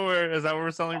that what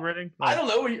we're celebrating? Like, I don't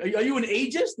know. Are you an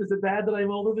ageist? Is it bad that I'm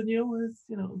older than you?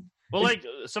 Well, like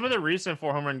some of the recent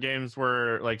 4 home run games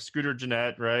were like Scooter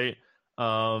Gennett, right?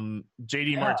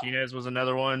 JD Martinez was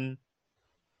another one.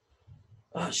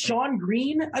 Sean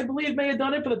Green, I believe, may have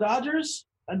done it for the Dodgers.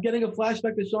 I'm getting a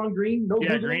flashback to Sean Green.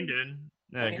 Green did.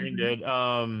 Yeah, Green did.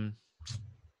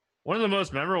 One of the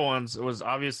most memorable ones was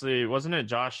obviously, wasn't it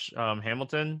Josh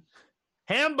Hamilton?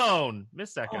 Hambone!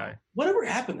 Missed that guy. Whatever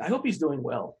happened? I hope he's doing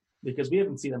well because we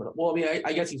haven't seen him. Well, I mean,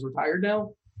 I guess he's retired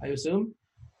now, I assume.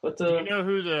 But do you know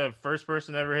who the first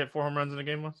person to ever hit 4 home runs in a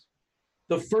game was?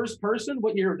 The first person?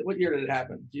 What year did it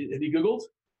happen? Have you Googled?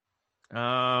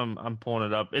 I'm pulling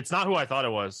it up. It's not who I thought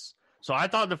it was. So I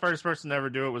thought the first person to ever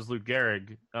do it was Luke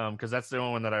Gehrig, because that's the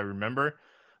only one that I remember.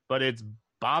 But it's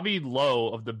Bobby Lowe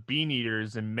of the Bean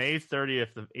Eaters in May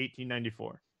 30th of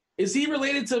 1894. Is he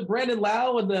related to Brandon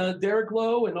Lau and Derek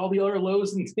Lowe and all the other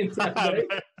Lowe's in Tampa Bay?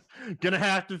 Gonna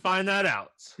have to find that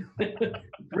out.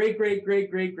 Great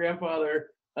grandfather.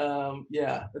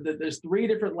 There's 3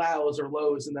 different Laus or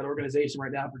Lowe's in that organization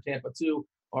right now for Tampa. 2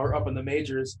 are up in the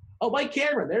majors. Oh, Mike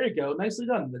Cameron, there you go. Nicely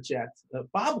done in the chat.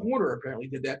 Bob Horner apparently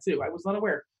did that too. I was not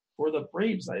aware. For the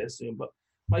Braves, I assume. But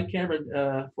Mike Cameron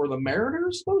for the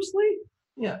Mariners, mostly?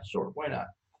 Yeah, sure. Why not?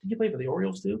 Did you play for the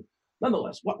Orioles too?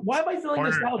 Nonetheless, why am I feeling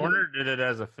nostalgic? Horner did it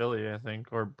as a Philly, I think,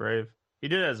 or Brave. He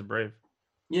did it as a Brave.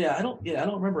 Yeah, I don't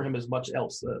remember him as much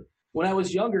else. When I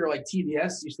was younger, like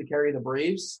TBS used to carry the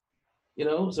Braves,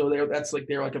 so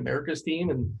they're like America's team,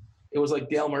 and it was like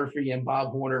Dale Murphy and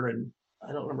Bob Horner, and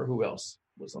I don't remember who else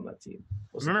was on that team.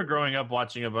 I remember growing up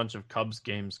watching a bunch of Cubs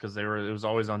games because it was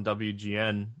always on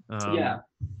WGN. I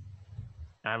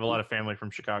have a lot of family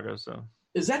from Chicago, so.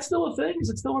 Is that still a thing? Is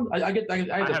it still on? I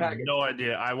have no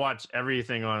idea. I watch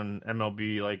everything on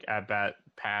MLB, like At Bat,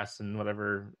 Pass, and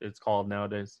whatever it's called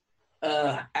nowadays.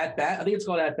 At Bat, I think it's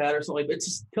called At Bat or something. It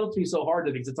just tilts me so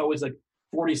hard because it's always like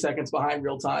 40 seconds behind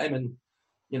real time, and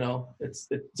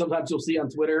sometimes you'll see on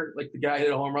Twitter like the guy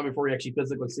hit a home run before you actually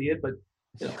physically see it, but.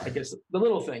 I guess the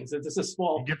little things. It's a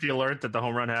small. You get the alert that the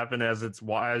home run happened as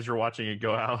you're watching it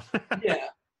go out. Yeah,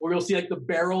 or you'll see like the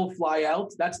barrel fly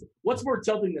out. That's what's more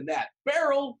tilting than that.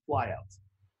 Barrel fly out,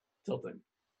 tilting.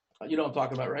 You know what I'm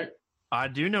talking about, right? I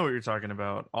do know what you're talking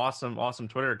about. Awesome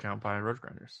Twitter account by Road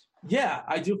Grinders. Yeah,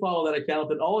 I do follow that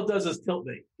account, and all it does is tilt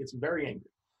me. It's very angry.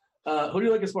 Who do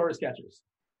you like as far as catchers?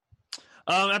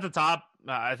 At the top,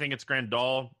 I think it's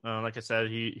Grandal. Like I said,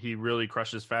 he really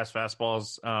crushes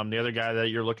fastballs. The other guy that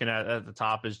you're looking at the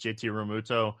top is JT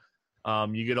Realmuto.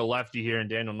 You get a lefty here in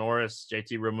Daniel Norris,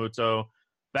 JT Realmuto,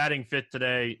 batting fifth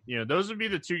today. Those would be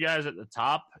the two guys at the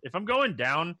top. If I'm going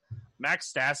down,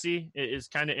 Max Stassi is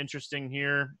kind of interesting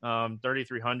here.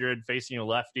 3,300 facing a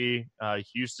lefty.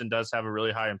 Houston does have a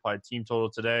really high implied team total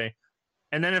today.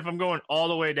 And then if I'm going all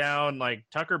the way down, like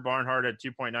Tucker Barnhart at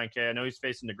 2.9K, I know he's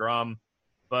facing DeGrom,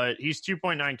 but he's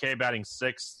 2.9K batting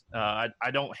sixth. I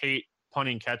don't hate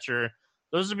punting catcher.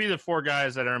 Those would be the four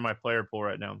guys that are in my player pool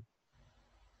right now.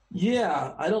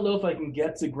 Yeah, I don't know if I can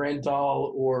get to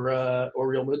Grandal or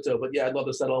Realmuto, but yeah, I'd love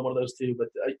to settle on one of those two. But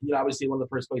obviously, one of the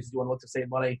first places you want to look to save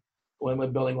money when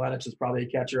building lineups is probably a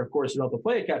catcher. Of course, you don't have to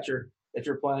play a catcher if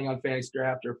you're playing on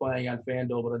FantasyDraft or playing on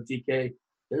FanDuel, but on DK,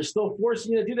 they're still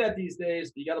forcing you to do that these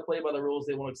days. But you got to play by the rules;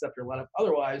 they won't accept your lineup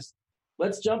otherwise.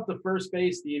 Let's jump to first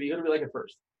base, Stevie. Who do we like at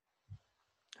first?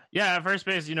 Yeah, at first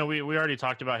base, we already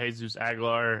talked about Jesus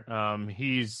Aguilar.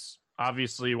 He's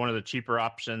obviously one of the cheaper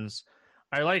options.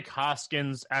 I like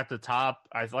Hoskins at the top.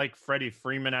 I like Freddie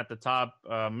Freeman at the top.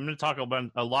 I'm going to talk about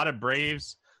a lot of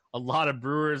Braves, a lot of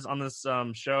Brewers on this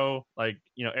show. Like,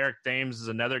 Eric Thames is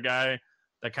another guy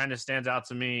that kind of stands out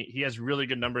to me. He has really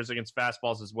good numbers against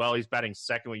fastballs as well. He's batting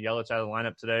second with Yelich out of the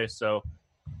lineup today. So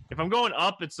if I'm going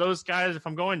up, it's those guys. If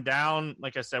I'm going down,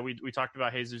 like I said, we talked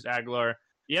about Jesus Aguilar.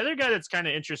 The other guy that's kind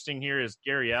of interesting here is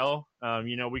Gary L.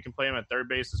 We can play him at third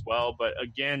base as well. But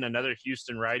again, another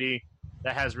Houston righty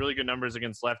that has really good numbers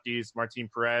against lefties. Martin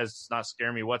Perez does not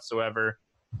scare me whatsoever.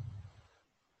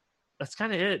 That's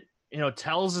kind of it.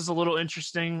 Tells is a little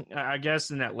interesting, I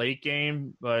guess, in that late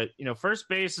game. But, first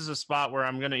base is a spot where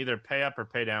I'm going to either pay up or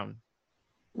pay down.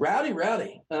 Rowdy.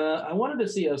 I wanted to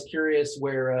see, I was curious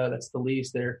where that's the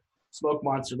least there. Smoke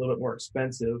Monster a little bit more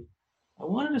expensive. I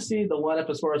wanted to see the lineup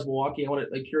as far as Milwaukee.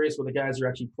 I'm curious what the guys are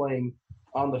actually playing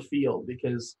on the field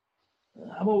because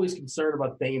I'm always concerned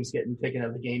about Thames getting taken out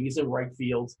of the game. He's in right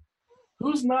field.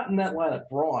 Who's not in that lineup?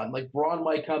 Braun. Braun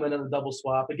might come in on a double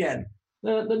swap. Again,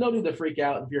 no need to freak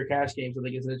out if you're cash games. I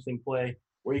think it's an interesting play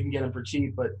where you can get him for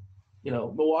cheap. But,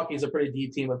 Milwaukee's a pretty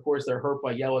deep team. Of course, they're hurt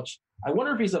by Yelich. I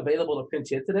wonder if he's available to pinch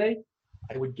hit today.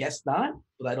 I would guess not,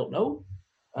 but I don't know.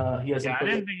 I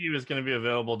didn't think he was going to be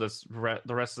available the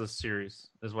rest of the series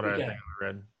is what I think I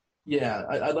read. Yeah,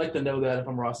 I'd like to know that if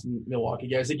I'm Ross and Milwaukee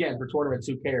guys. Again, for tournaments,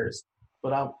 who cares?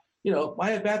 But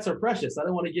my at-bats are precious. I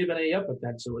don't want to give any up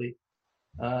potentially.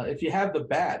 If you have the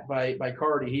bat by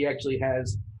Cardi, he actually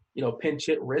has, pinch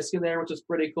hit risk in there, which is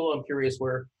pretty cool. I'm curious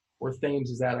where Thames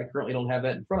is at. I currently don't have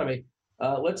that in front of me.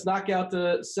 Let's knock out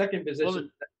the second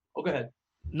position. Go ahead.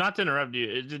 Not to interrupt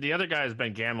you, the other guy is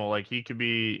Ben Gamel. He could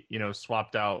be,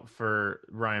 swapped out for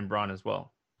Ryan Braun as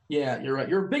well. Yeah, you're right.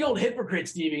 You're a big old hypocrite,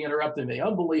 Stevie, interrupting me.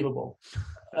 Unbelievable.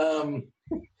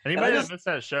 Anybody that missed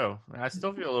that show, I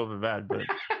still feel a little bit bad, but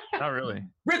not really.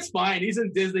 Britt's fine. He's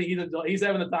in Disney. He's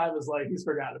having the time of his life. He's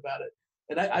forgotten about it.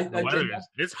 And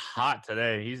it's hot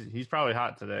today. He's probably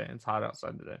hot today. It's hot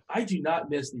outside today. I do not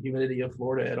miss the humidity of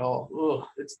Florida at all. Ugh,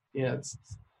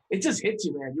 it just hits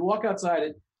you, man. You walk outside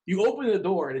and you open the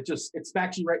door and it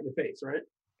smacks you right in the face, right?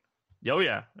 Oh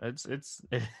yeah, it's it's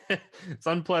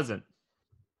unpleasant.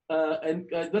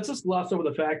 Let's just gloss over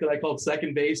the fact that I called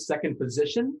second base second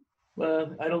position.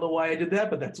 I don't know why I did that,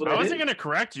 but that's what I did. I wasn't going to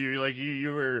correct you.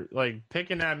 You were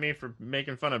picking at me for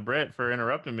making fun of Britt for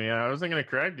interrupting me. I wasn't going to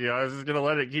correct you. I was just going to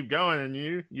let it keep going, and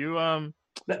you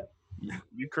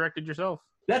corrected yourself.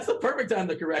 That's the perfect time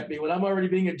to correct me when I'm already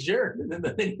being a jerk. And then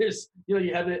the thing is,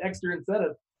 you have the extra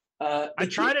incentive. I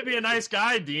try to be a nice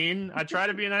guy, Dean. I try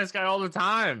to be a nice guy all the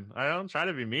time. I don't try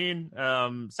to be mean.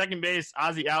 Second base,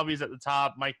 Ozzie Albies at the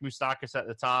top, Mike Moustakas at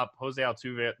the top, Jose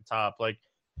Altuve at the top.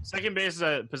 Second base is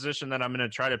a position that I'm going to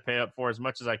try to pay up for as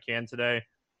much as I can today.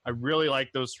 I really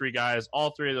like those three guys.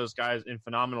 All three of those guys in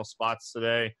phenomenal spots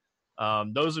today.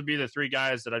 Those would be the three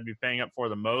guys that I'd be paying up for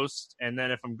the most. And then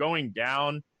if I'm going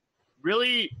down,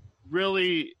 really,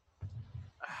 really,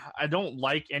 I don't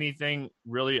like anything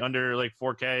really under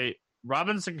 4K.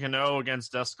 Robinson Cano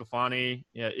against Desclafani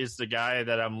is the guy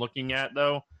that I'm looking at,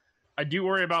 though. I do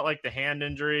worry about the hand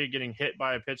injury. Getting hit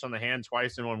by a pitch on the hand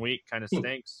twice in 1 week kind of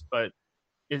stinks, but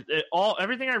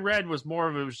everything I read was it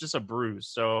was just a bruise.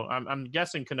 So I'm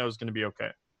guessing Cano's going to be okay.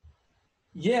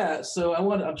 Yeah, so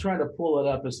I'm trying to pull it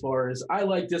up as far as I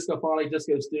like Desclafani,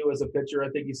 Disco Stu as a pitcher. I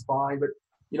think he's fine, but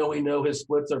we know his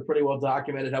splits are pretty well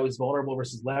documented, how he's vulnerable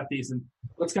versus lefties. And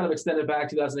let's kind of extend it back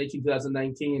 2018,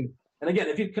 2019. And again,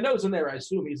 if Cano's in there, I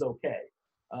assume he's okay.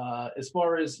 As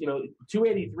far as,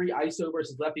 283 ISO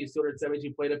versus lefties,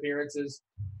 272 plate appearances.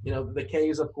 The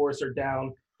Ks, of course, are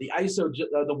down. The ISO,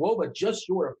 the WOBA just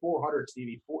short of 400,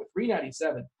 Stevie,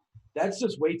 397. That's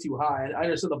just way too high. And I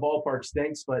understand the ballpark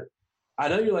stinks, but I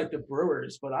know you like the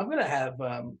Brewers. But I'm going to have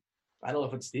I don't know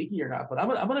if it's sneaky or not, but I'm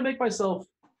gonna make myself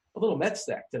a little Mets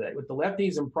stack today with the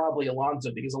lefties and probably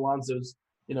Alonso, because Alonso's,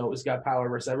 has got power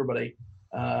versus everybody.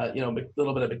 A little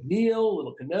bit of McNeil, a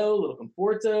little Cano, a little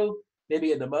Conforto,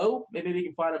 maybe a Nemo. Maybe he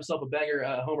can find himself a banger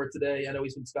homer today. I know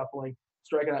he's been scuffling,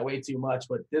 striking out way too much,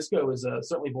 but Disco is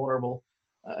certainly vulnerable.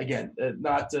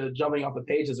 Not jumping off the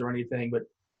pages or anything, but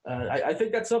I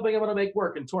think that's something I'm going to make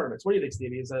work in tournaments. What do you think,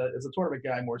 Stevie? As a tournament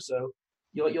guy more so,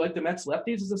 you like the Mets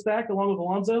lefties as a stack along with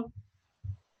Alonso?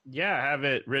 Yeah, I have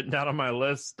it written down on my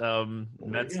list.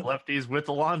 Mets lefties with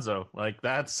Alonso. Like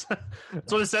that's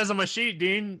what it says on my sheet,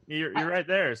 Dean. You're right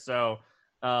there. So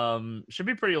should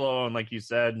be pretty low. And like you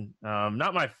said,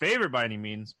 not my favorite by any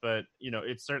means, but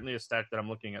it's certainly a stack that I'm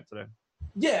looking at today.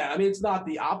 Yeah, I mean, it's not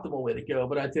the optimal way to go,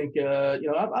 but I think I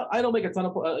don't make a ton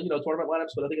of tournament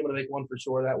lineups, but I think I'm going to make one for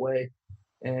sure that way.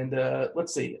 And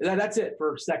let's see, that's it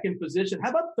for second position. How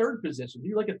about third position? Do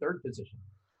you like a third position?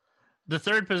 The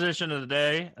third position of the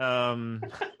day, I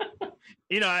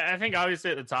think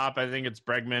obviously at the top, I think it's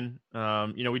Bregman.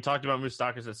 We talked about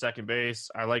Moustakas at second base.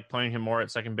 I like playing him more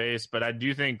at second base, but I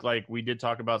do think like we did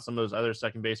talk about some of those other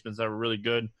second basemen that were really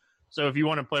good. So if you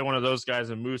want to play one of those guys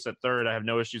and Moose at third, I have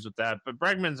no issues with that. But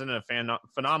Bregman's in a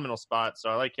phenomenal spot, so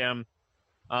I like him.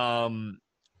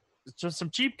 Just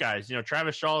some cheap guys.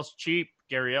 Travis Shaw's cheap.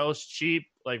 Gary Ellis cheap.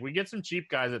 Like we get some cheap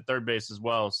guys at third base as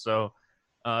well. So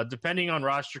depending on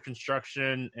roster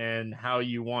construction and how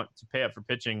you want to pay up for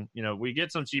pitching, we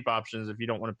get some cheap options if you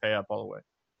don't want to pay up all the way.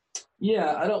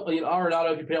 Yeah, I don't.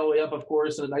 Arenado can pay all the way up, of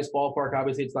course, in a nice ballpark.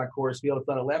 Obviously, it's not Coors Field; it's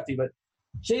not a lefty. But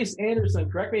Chase Anderson,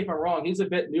 correct me if I'm wrong. He's a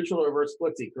bit neutral or reverse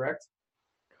splitsy, correct?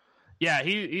 Yeah,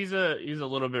 he's a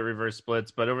little bit reverse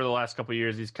splits, but over the last couple of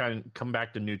years, he's kind of come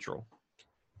back to neutral.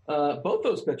 Both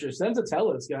those pitchers,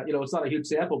 Senzatella's got, it's not a huge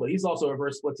sample, but he's also a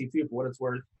reverse splitsy too, for what it's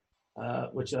worth.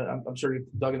 Which I'm sure you've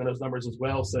dug into those numbers as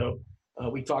well. So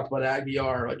we talked about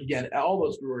Aguilar. Like, again, all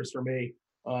those Brewers for me,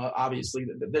 obviously,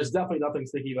 there's definitely nothing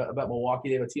sticky about Milwaukee.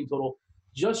 They have a team total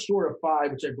just short of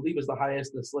 5, which I believe is the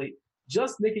highest in the slate,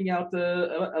 just nicking out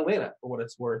Atlanta for what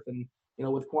it's worth. And,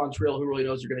 with Quantrill, who really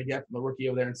knows you're going to get from the rookie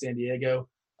over there in San Diego.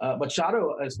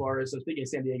 Machado, as far as speaking of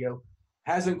San Diego,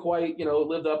 hasn't quite,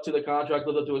 lived up to the contract,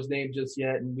 lived up to his name just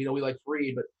yet. And we know we like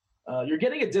Fried, but you're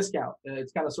getting a discount.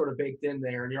 It's kind of sort of baked in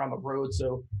there, and you're on the road,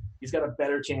 so he's got a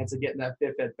better chance of getting that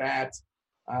fifth at bat.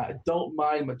 I don't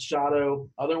mind Machado.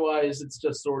 Otherwise, it's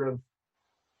just sort of,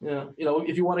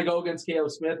 if you want to go against K.O.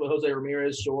 Smith with Jose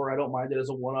Ramirez, sure, I don't mind it as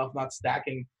a one-off, not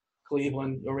stacking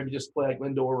Cleveland, or maybe just play like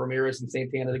Lindor, Ramirez, and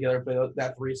Santana together, play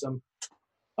that threesome.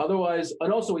 Otherwise,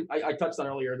 and also I touched on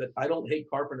earlier that I don't hate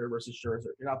Carpenter versus Scherzer.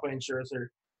 If you're not playing Scherzer,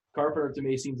 Carpenter to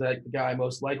me seems like the guy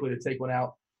most likely to take one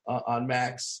out on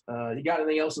Max. You got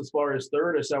anything else as far as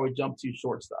third, or shall we jump to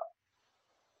shortstop?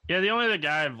 Yeah, the only other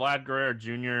guy, Vlad Guerrero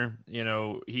Jr.,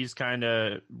 he's kind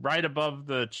of right above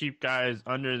the cheap guys,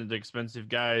 under the expensive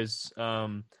guys.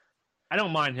 I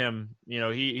don't mind him.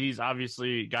 He's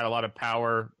obviously got a lot of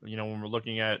power, when we're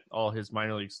looking at all his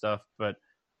minor league stuff. But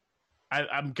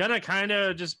I'm going to kind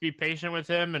of just be patient with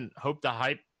him and hope the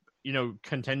hype,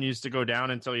 continues to go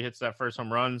down until he hits that first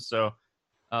home run. So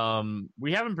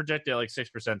we haven't projected like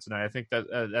 6% tonight. I think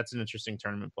that's an interesting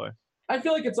tournament play. I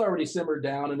feel like it's already simmered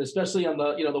down, and especially on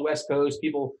the the West Coast,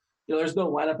 people, there's no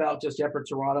lineup out just yet for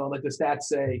Toronto. And like the stats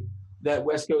say that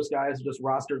West Coast guys are just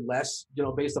rostered less,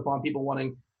 based upon people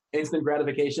wanting instant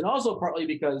gratification. Also partly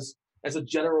because as a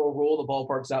general rule, the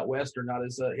ballparks out West are not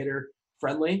as hitter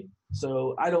friendly.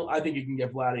 So I think you can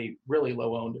get Vladdy really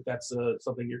low owned if that's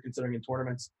something you're considering in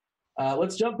tournaments.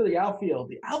 Let's jump to the outfield.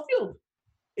 The outfield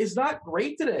is not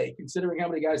great today, considering how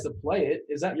many guys that play it.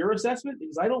 Is that your assessment?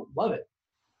 Because I don't love it.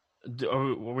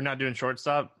 We're not doing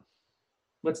shortstop?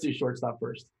 Let's do shortstop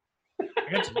first.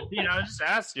 I was just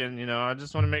asking, I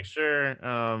just want to make sure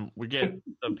we get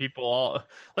the people all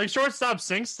like shortstop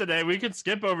sinks today. We could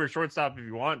skip over shortstop if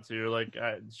you want to. Like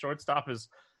shortstop is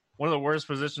one of the worst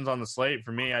positions on the slate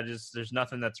for me. There's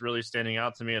nothing that's really standing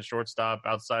out to me at shortstop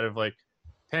outside of like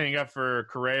paying up for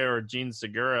Correa or Gene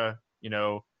Segura.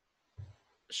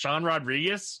 Sean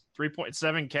Rodriguez,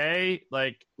 3.7K,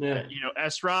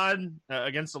 S-Rod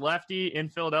against the lefty in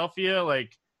Philadelphia.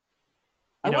 Like,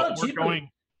 I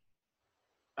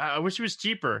wish he was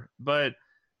cheaper, but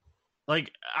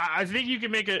like, I think you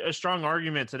can make a strong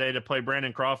argument today to play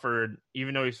Brandon Crawford,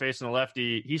 even though he's facing a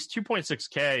lefty. He's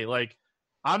 2.6K. Like,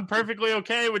 I'm perfectly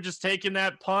okay with just taking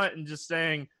that punt and just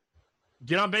saying,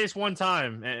 get on base one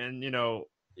time and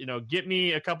get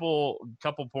me a couple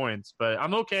points, but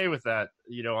I'm okay with that,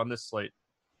 on this slate.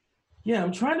 Yeah,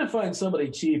 I'm trying to find somebody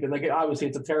cheap. And, like, obviously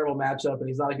it's a terrible matchup, and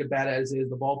he's not a good bat as is.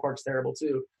 The ballpark's terrible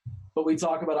too. But we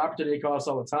talk about opportunity costs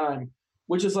all the time,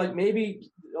 which is like maybe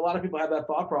a lot of people have that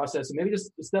thought process. And maybe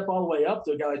just step all the way up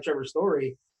to a guy like Trevor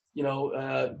Story,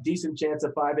 decent chance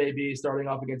of 5 AB starting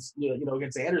off against,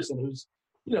 against Anderson, who's,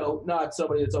 not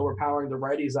somebody that's overpowering the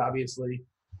righties, obviously.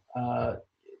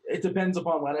 It depends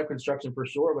upon lineup construction for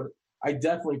sure, but I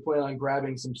definitely plan on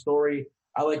grabbing some Story.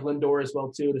 I like Lindor as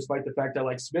well too, despite the fact I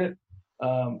like Smith.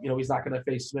 He's not going to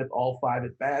face Smith all 5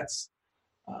 at bats.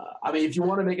 If you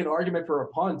want to make an argument for a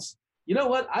punt, you know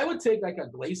what? I would take like a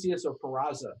Iglesias or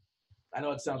Peraza. I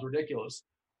know it sounds ridiculous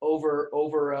over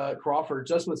Crawford,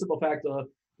 just with the simple fact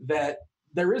that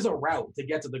there is a route to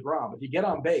get to DeGrom. If you get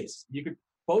on base,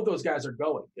 both those guys are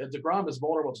going. DeGrom is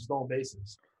vulnerable to stolen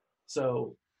bases,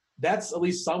 so that's at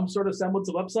least some sort of semblance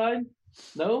of upside.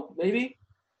 No, maybe.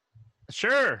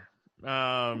 Sure.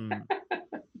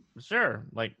 Sure.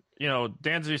 Like,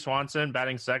 Dansby Swanson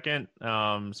batting second.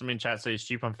 Somebody in chat says he's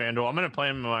cheap on FanDuel. I'm going to play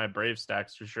him in my Brave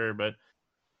stacks for sure. But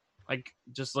like,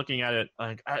 just looking at it,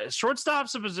 like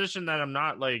shortstop's a position that I'm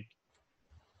not like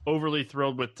overly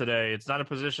thrilled with today. It's not a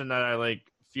position that I like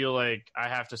feel like I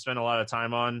have to spend a lot of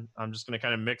time on. I'm just going to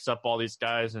kind of mix up all these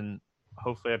guys and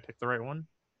hopefully I pick the right one.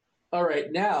 All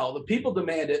right, now the people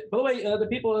demand it. By the way, the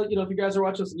people, if you guys are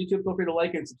watching us on YouTube, feel free to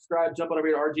like and subscribe. Jump on over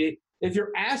to RG. If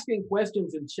you're asking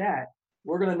questions in chat,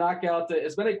 we're going to knock out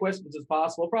as many questions as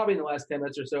possible. Probably in the last 10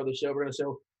 minutes or so of the show, we're going to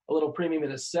show a little premium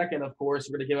in a second. Of course,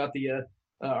 we're going to give out the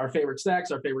our favorite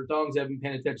stacks, our favorite dongs. Haven't been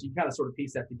paying attention. You kind of sort of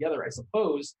piece that together, I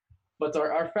suppose. But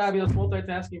our fabulous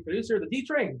multitasking producer, the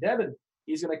D-Train, Devin,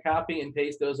 he's going to copy and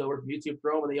paste those over from YouTube.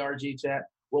 Throw them in the RG chat.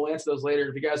 We'll answer those later.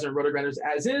 If you guys are in Roto-Grinders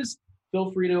as is,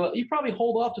 feel free to you probably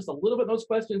hold off just a little bit those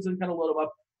questions and kind of load them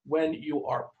up when you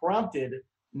are prompted.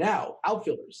 Now,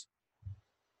 outfielders.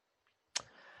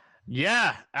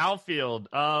 Yeah, outfield.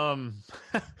 I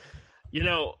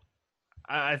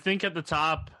think at the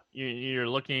top you're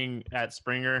looking at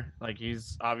Springer. Like,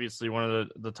 he's obviously one of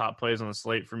the top plays on the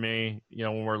slate for me,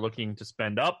 when we're looking to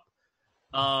spend up.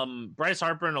 Bryce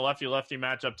Harper in a lefty-lefty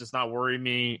matchup does not worry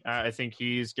me. I think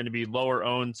he's going to be lower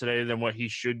owned today than what he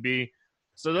should be.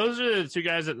 So those are the two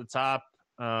guys at the top.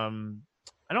 I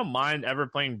don't mind ever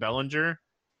playing Bellinger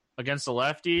against a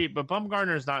lefty, but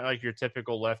Bumgarner is not like your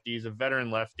typical lefty. He's a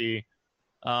veteran lefty.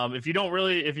 If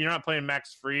you're not playing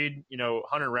Max Fried,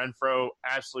 Hunter Renfroe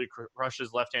absolutely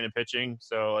crushes left-handed pitching.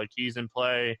 So like he's in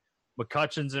play.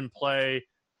 McCutcheon's in play.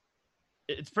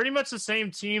 It's pretty much the same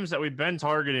teams that we've been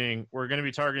targeting. We're going to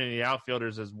be targeting the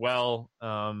outfielders as well.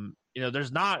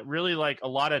 There's not really like a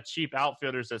lot of cheap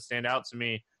outfielders that stand out to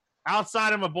me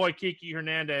outside of my boy Kiki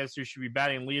Hernandez, who should be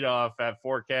batting leadoff at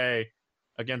 4K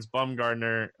against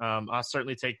Bumgarner. I'll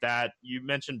certainly take that. You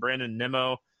mentioned Brandon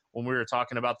Nimmo when we were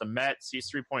talking about the Mets.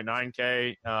 He's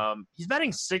 3.9K. He's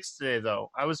batting 6th today,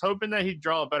 though. I was hoping that he'd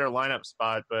draw a better lineup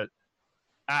spot, but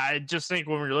I just think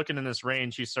when we're looking in this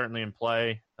range, he's certainly in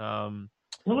play.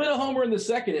 He'll hit a homer in the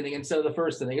second inning instead of the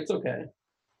first inning. It's okay.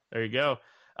 There you go.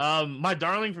 My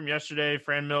darling from yesterday,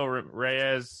 Franmil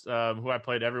Reyes, who I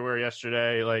played everywhere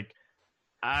yesterday. Like,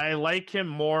 I like him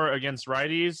more against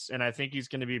righties, and I think he's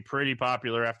going to be pretty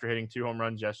popular after hitting 2 home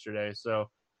runs yesterday. So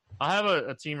I'll have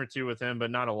a team or two with him,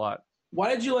 but not a lot.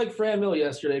 Why did you like Franmil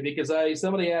yesterday? Because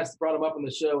somebody brought him up on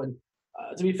the show, and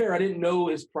to be fair, I didn't know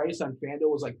his price on FanDuel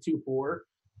was like 2.4.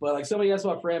 But like somebody asked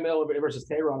about Franmil versus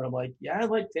Tehran, and I'm like, yeah, I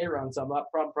like Tehran, so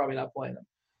I'm probably not playing him.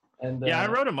 And I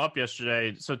wrote him up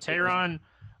yesterday. So Tehran,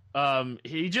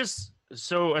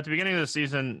 so at the beginning of the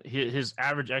season, his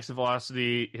average exit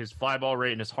velocity, his fly ball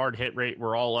rate, and his hard hit rate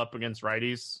were all up against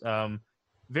righties.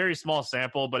 Very small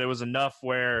sample, but it was enough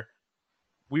where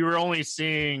we were only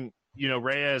seeing,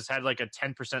 Reyes had like a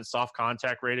 10% soft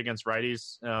contact rate against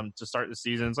righties to start the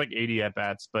season. It's like 80 at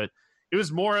bats, but it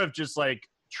was more of just like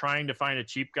trying to find a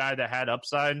cheap guy that had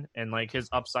upside, and like his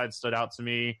upside stood out to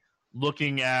me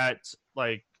looking at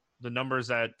like the numbers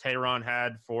that Tehran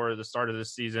had for the start of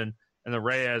this season and the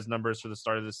Reyes numbers for the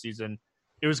start of the season.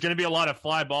 It was going to be a lot of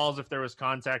fly balls if there was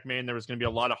contact made, and there was going to be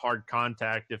a lot of hard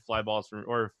contact if fly balls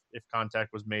or if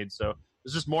contact was made. So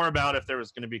it's just more about if there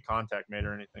was going to be contact made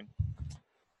or anything.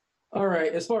 All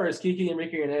right. As far as Kiki and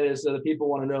Ricky Hernandez, the people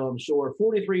want to know, I'm sure.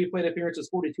 43 plate appearances,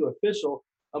 42 official.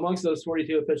 Amongst those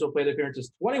 42 official plate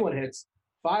appearances, 21 hits,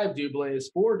 5 doubles,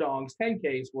 4 dongs, 10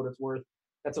 Ks for what it's worth.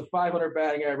 That's a 500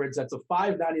 batting average. That's a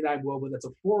 599 WOBA. That's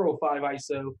a 405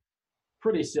 ISO.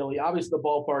 Pretty silly. Obviously, the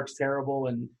ballpark's terrible,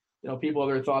 and people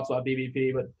have their thoughts about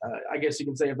BBP, but I guess you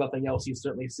can say if nothing else, he's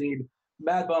certainly seen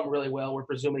Mad Bum really well. We're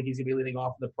presuming he's going to be leading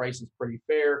off, and the price is pretty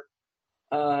fair.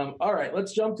 All right,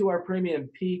 let's jump to our premium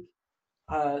peak.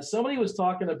 Somebody was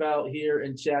talking about here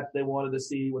in chat they wanted to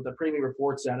see what the premium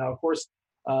reports are. Now, of course,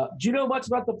 do you know much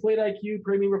about the Plate IQ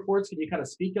premium reports? Can you kind of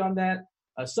speak on that?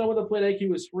 Some of the Plate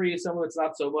IQ is free, some of it's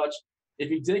not so much. If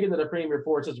you dig into the premium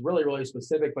reports, it's really, really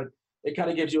specific, but it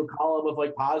kind of gives you a column of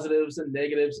like positives and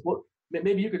negatives. Well,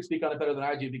 maybe you could speak on it better than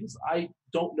I do because I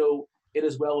don't know it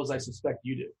as well as I suspect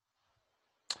you do.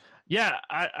 Yeah,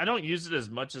 I don't use it as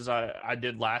much as I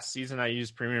did last season. I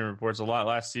used premium reports a lot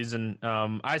last season.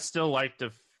 I still like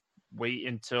to wait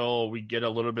until we get a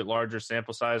little bit larger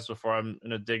sample size before I'm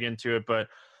going to dig into it. But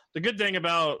the good thing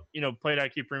about, Plate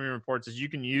IQ premium reports is you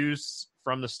can use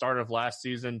from the start of last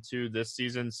season to this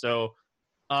season. So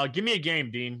give me a game,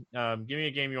 Dean. Give me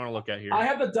a game you want to look at here. I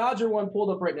have the Dodger one pulled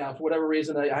up right now for whatever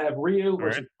reason. I have Ryu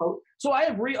versus So I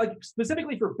have Ryu, like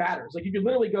specifically for batters. Like you could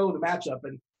literally go to the matchup,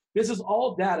 and this is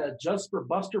all data just for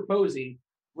Buster Posey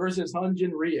versus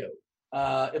Hyun-Jin Ryu.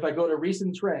 If I go to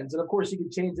recent trends, and of course you can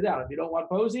change it out. If you don't want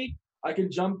Posey, I can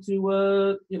jump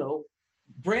to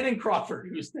Brandon Crawford,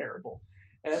 who's terrible,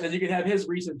 and then you can have his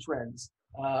recent trends.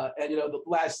 And the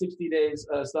last 60 days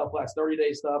stuff, last 30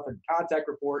 days stuff, and contact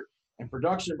report and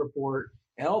production report,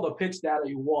 and all the pitch data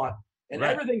you want, and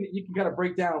everything that you can kind of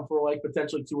break down for like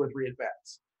potentially 2 or 3 at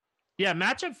bats. Yeah,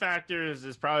 matchup factors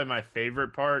is probably my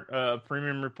favorite part of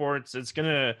premium reports. It's going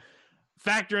to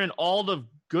factor in all the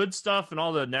good stuff and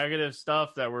all the negative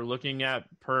stuff that we're looking at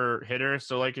per hitter.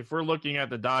 So, like, if we're looking at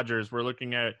the Dodgers, we're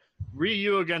looking at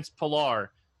Ryu against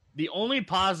Pilar. The only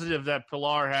positive that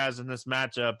Pilar has in this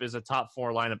matchup is a top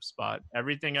 4 lineup spot.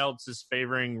 Everything else is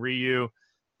favoring Ryu.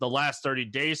 The last 30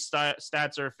 days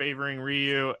stats are favoring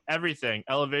Ryu. Everything.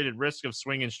 Elevated risk of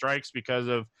swinging strikes because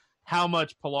of how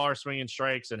much Pilar swinging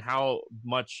strikes and how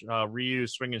much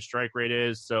Ryu's swinging strike rate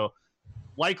is. So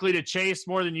likely to chase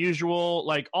more than usual.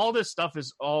 Like, all this stuff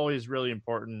is always really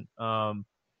important.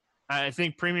 I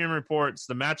think premium reports,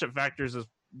 the matchup factors is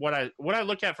what I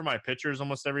look at for my pitchers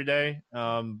almost every day.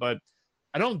 But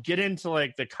I don't get into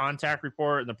like the contact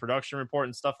report and the production report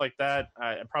and stuff like that.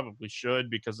 I probably should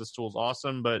because this tool is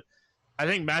awesome. But I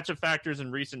think matchup factors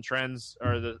and recent trends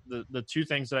are the 2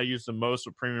 things that I use the most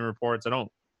with premium reports. I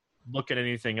don't look at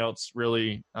anything else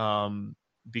really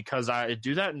because I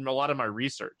do that in a lot of my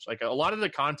research. Like, a lot of the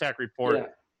contact report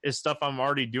is stuff I'm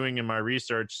already doing in my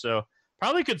research. So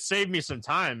probably could save me some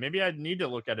time. Maybe I'd need to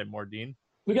look at it more, Dean.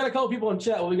 We got a couple people in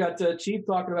chat. Well, we got Chief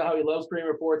talking about how he loves premium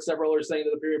reports. Several are saying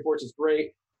that the premium reports is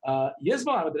great.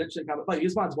 Yisman with an interesting comment. Like,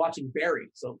 Yisman's watching Barry,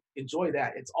 so enjoy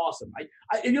that. It's awesome.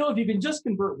 If you can just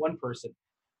convert one person,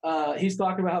 he's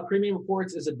talking about how premium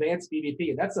reports is advanced BVP,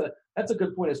 and that's a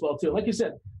good point as well too. Like you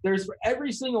said, there's for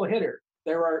every single hitter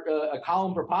there are a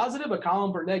column for positive, a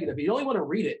column for negative. If you only want to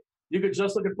read it, you could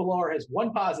just look at Pilar has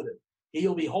 1 positive.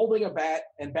 He'll be holding a bat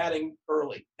and batting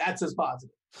early. That's his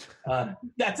positive.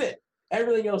 That's it.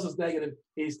 Everything else is negative.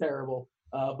 He's terrible.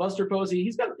 Buster Posey,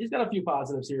 he's got a few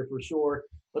positives here for sure.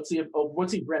 Let's see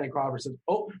Brandon Crawford says.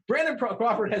 Oh, Brandon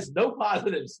Crawford has no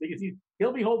positives because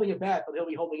he'll be holding a bat, but he'll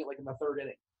be holding it like in the 3rd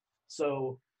inning.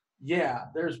 So yeah,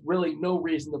 there's really no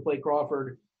reason to play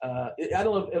Crawford. I don't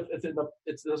know if it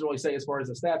doesn't really say as far as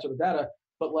the stats or the data,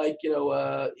 but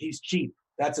he's cheap.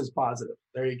 That's his positive.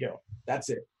 There you go. That's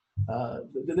it.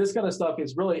 This kind of stuff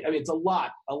is really, it's a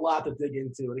lot to dig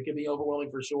into, and it can be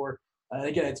overwhelming for sure. And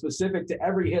again, it's specific to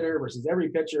every hitter versus every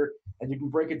pitcher, and you can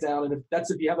break it down. And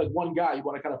if you have like one guy you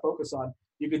want to kind of focus on,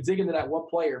 you can dig into that one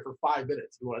player for 5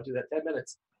 minutes. You want to do that 10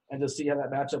 minutes and just see how that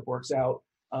matchup works out.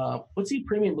 Let's see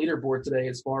premium leaderboard today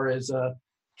as far as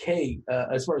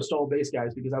as far as stolen base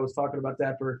guys, because I was talking about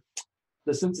that for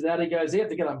the Cincinnati guys. They have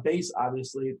to get on base,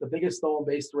 obviously. The biggest stolen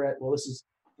base threat, well, this is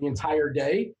the entire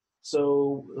day.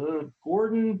 So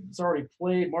Gordon's already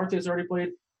played. Marte's already played.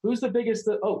 Who's the biggest?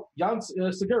 Jan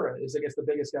Segura is, I guess, the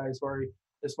biggest guy as far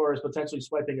as potentially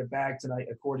swiping a bag tonight,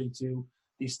 according to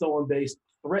the stolen base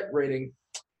threat rating.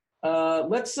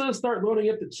 Let's start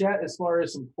loading up the chat as far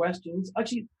as some questions.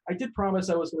 Actually, I did promise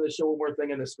I was going to show one more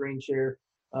thing on the screen share.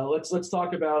 Let's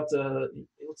talk about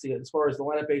let's see, as far as the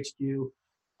lineup HQ.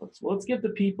 Let's give the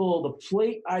people the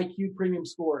Plate IQ premium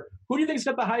score. Who do you think's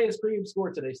got the highest premium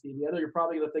score today, Stevie? I know you're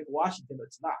probably going to think Washington, but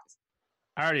it's not.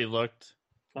 I already looked.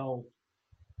 Oh,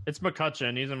 it's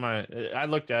McCutchen. He's in my. I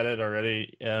looked at it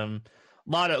already.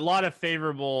 Lot of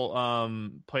favorable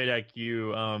Plate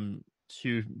IQ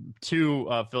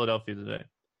to Philadelphia today.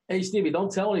 Hey, Stevie,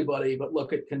 don't tell anybody, but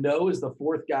look, at Cano is the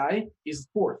 4th guy. He's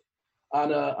 4th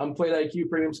on Plate IQ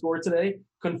premium score today.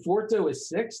 Conforto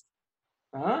is 6th.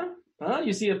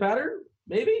 You see a pattern?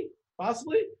 Maybe?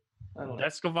 Possibly? I don't know.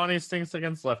 Escovani stinks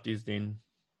against lefties, Dean.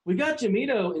 We got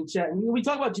Jamino in chat. We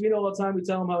talk about Jamino all the time. We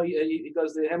tell him how he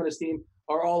does him and his team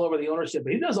are all over the ownership.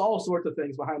 But he does all sorts of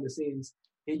things behind the scenes.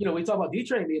 We talk about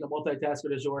D-Train being a multitasker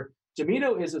du jour.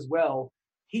 Jamino is as well.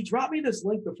 He dropped me this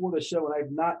link before the show, and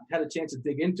I've not had a chance to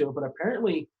dig into it, but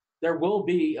apparently there will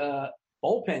be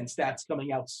bullpen stats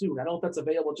coming out soon. I don't know if that's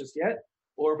available just yet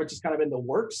or if it's just kind of in the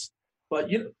works. But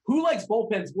who likes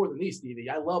bullpens more than me, Stevie?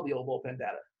 I love the old bullpen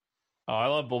data. Oh, I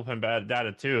love bullpen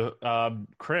data too.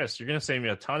 Chris, you're going to save me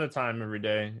a ton of time every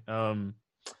day.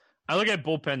 I look at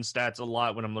bullpen stats a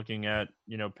lot when I'm looking at,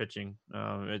 pitching.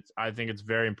 I think it's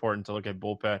very important to look at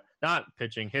bullpen, not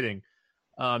pitching, hitting,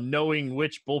 knowing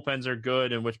which bullpens are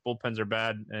good and which bullpens are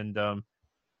bad. And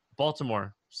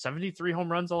Baltimore, 73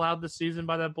 home runs allowed this season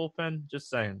by that bullpen. Just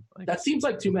saying. That seems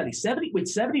like too many.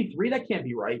 73? That can't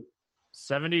be right.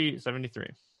 73.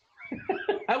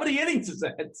 How many innings is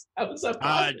that? How is that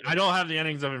possible? I don't have the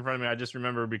innings up in front of me. I just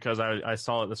remember because I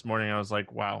saw it this morning. I was like,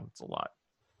 wow, it's a lot.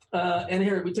 And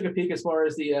here we took a peek as far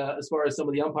as some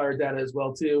of the umpire data as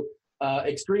well too.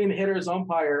 Extreme hitters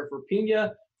umpire for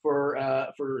Pena, for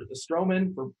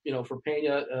Stroman, for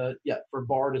Pena, for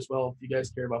Bard as well. If you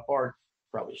guys care about Bard,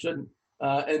 probably shouldn't.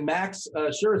 And Max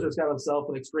Scherzer's got himself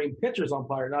an extreme pitchers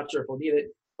umpire. Not sure if we'll need it,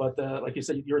 but like you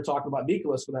said, you were talking about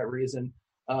Mikolas for that reason.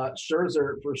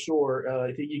 Scherzer for sure.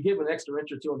 If you give an extra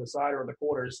inch or two on the side or on the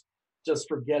corners, just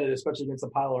forget it. Especially against a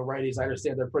pile of righties. I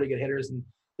understand they're pretty good hitters and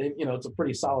it's a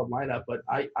pretty solid lineup. But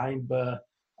I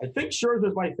think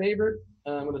Scherzer's my favorite.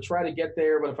 I'm going to try to get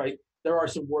there, but there are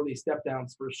some worthy step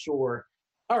downs for sure.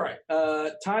 All right,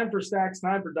 time for stacks,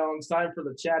 time for dongs, time for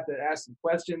the chat to ask some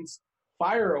questions.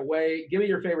 Fire away. Give me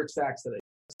your favorite stacks today,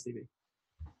 Stevie.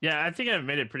 Yeah, I think I've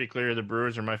made it pretty clear the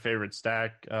Brewers are my favorite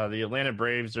stack. The Atlanta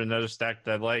Braves are another stack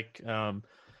that I like.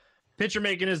 Pitcher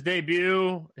making his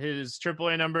debut. His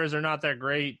AAA numbers are not that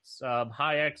great.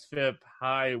 High XFIP,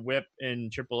 high whip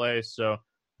in AAA. So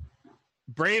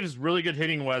Braves, really good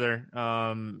hitting weather.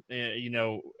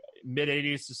 Mid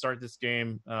 80s to start this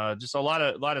game. Just a lot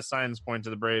of signs point to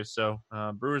the Braves. So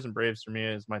Brewers and Braves for me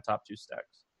is my top two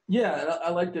stacks. Yeah, and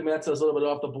I like the Mets. I was a little bit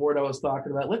off the board I was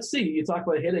talking about. Let's see. You talk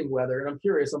about hitting weather, and I'm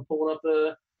curious. I'm pulling up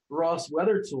the Ross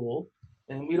weather tool,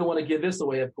 and we don't want to give this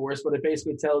away, of course, but it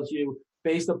basically tells you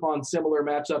based upon similar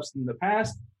matchups in the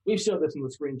past. We've showed this in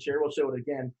the screen share. We'll show it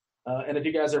again. And if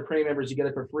you guys are premium members, you get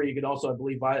it for free. You can also, I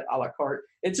believe, buy it a la carte.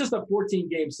 It's just a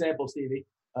 14-game sample, Stevie,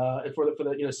 for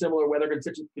the similar weather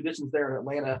conditions there in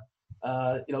Atlanta.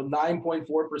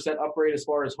 9.4% upgrade as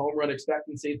far as home run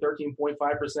expectancy,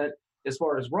 13.5% as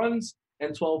far as runs,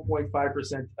 and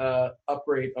 12.5%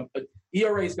 upgrade.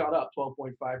 ERA's gone up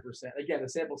 12.5%. Again, the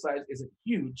sample size isn't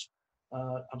huge.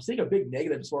 I'm seeing a big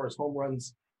negative as far as home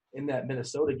runs in that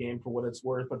Minnesota game for what it's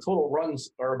worth, but total runs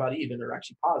are about even. They're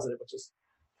actually positive, which is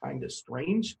kind of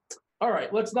strange. All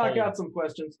right, let's knock out some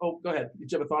questions. Oh, go ahead.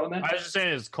 Did you have a thought on that? I was just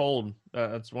saying it's cold.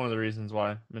 That's one of the reasons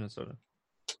why Minnesota.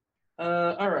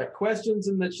 All right, questions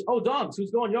in the Dongs,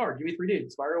 who's going yard? Give me 3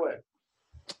 dudes. Fire away.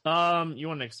 You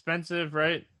want an expensive,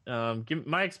 right?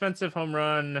 My expensive home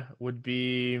run would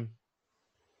be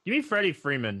give me Freddie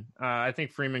Freeman. I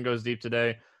think Freeman goes deep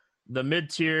today. The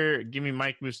mid-tier, give me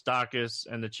Mike Moustakas,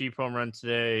 and the cheap home run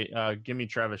today, give me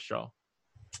Travis Shaw.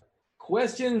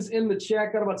 Questions in the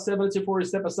chat. Got about 7 minutes before we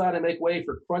step aside and make way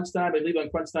for crunch time. I leave on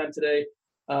crunch time today.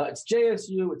 It's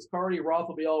JSU. It's Cardi. Roth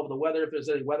will be all over the weather. If there's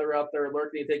any weather out there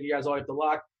lurking, take you guys all have to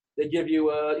lock. They give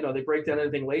you, they break down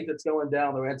anything late that's going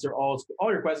down. They'll answer all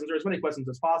your questions or as many questions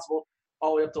as possible,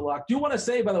 all the way up to lock. Do want to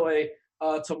say, by the way,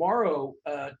 tomorrow,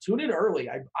 tune in early.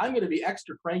 I'm going to be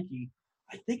extra cranky.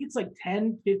 I think it's like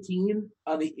 10:15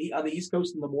 on the East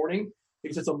Coast in the morning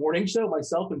because it's a morning show,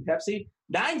 myself and Pepsi.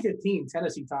 9:15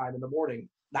 Tennessee time in the morning.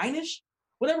 9-ish?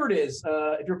 Whatever it is.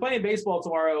 If you're playing baseball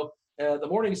tomorrow, the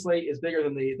morning slate is bigger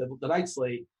than the night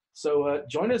slate. So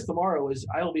join us tomorrow.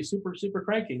 I'll be super, super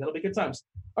cranky. That'll be good times.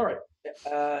 All right.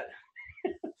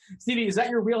 Stevie, is that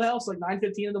your wheelhouse, like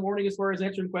 9:15 in the morning as far as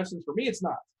answering questions? For me, it's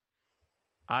not.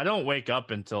 I don't wake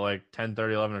up until like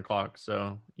 10:30, 11 o'clock.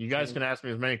 So you guys can ask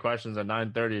me as many questions at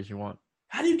 9:30 as you want.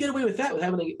 How do you get away with that with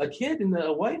having a kid and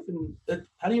a wife? And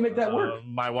how do you make that work?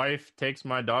 My wife takes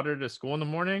my daughter to school in the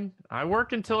morning. I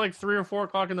work until like 3 or 4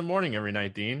 o'clock in the morning every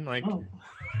night, Dean. Like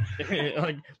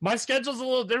my schedule's a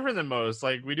little different than most.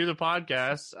 Like we do the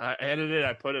podcast, I edit it,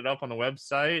 I put it up on the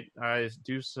website, I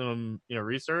do some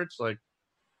research. Like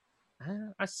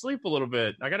I sleep a little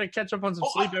bit. I got to catch up on some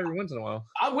sleep every once in a while.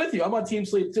 I'm with you. I'm on team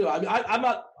sleep too. I'm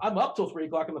up till 3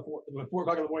 o'clock 4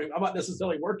 o'clock in the morning. I'm not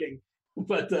necessarily working,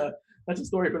 but that's a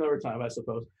story for another time, I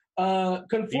suppose.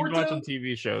 Conforto, you watch some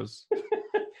TV shows.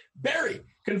 Barry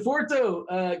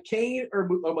Conforto, Kane or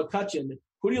McCutcheon.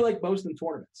 Who do you like most in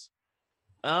tournaments?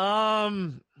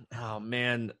 Oh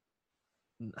man,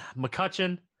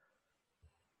 McCutcheon.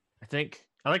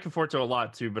 I like Conforto a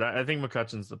lot too, but I think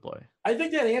McCutcheon's the play. I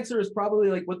think that answer is probably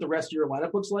like what the rest of your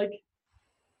lineup looks like.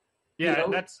 Yeah,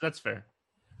 that's fair.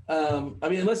 I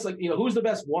mean, unless who's the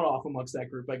best one-off amongst that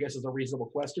group? I guess is a reasonable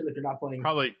question if you're not playing.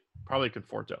 Probably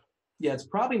Conforto. Yeah, it's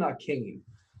probably not Kane.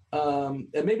 And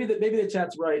maybe the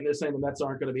chat's right, and they're saying the Mets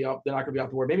aren't going to be up. They're not going to be off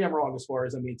the board. Maybe I'm wrong as far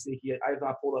as sneaky. I have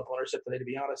not pulled up ownership today, to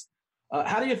be honest.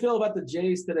 How do you feel about the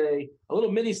Jays today? A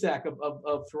little mini stack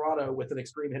of Toronto with an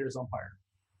extreme hitters umpire.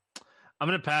 I'm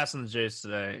going to pass on the Jays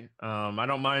today. I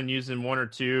don't mind using one or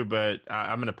two, but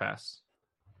I'm going to pass.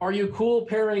 Are you cool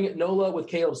pairing Nola with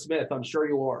Caleb Smith? I'm sure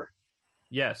you are.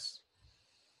 Yes.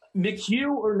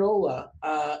 McHugh or Nola?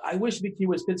 I wish McHugh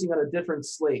was pitching on a different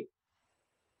slate.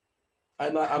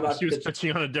 I'm not. He was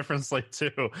pitching on a different slate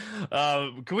too.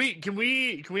 Can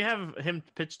we have him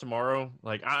pitch tomorrow?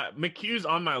 Like McHugh's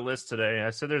on my list today. I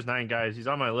said there's 9 guys. He's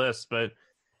on my list, but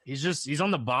he's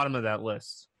on the bottom of that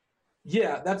list.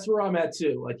 Yeah, that's where I'm at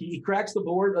too. Like he cracks the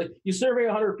board. Like you survey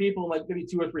 100 people, and like maybe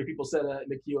 2 or 3 people said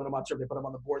McHugh, and I'm not sure if they put him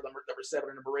on the board number 7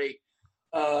 or number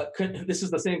 8. This is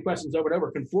the same questions over and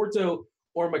over. Conforto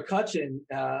or McCutcheon?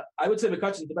 I would say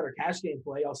McCutcheon's the better cash game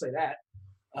play. I'll say that.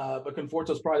 But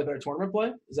Conforto's probably the better tournament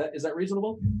play. Is that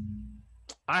reasonable?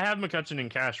 I have McCutcheon in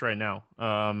cash right now,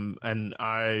 and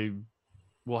I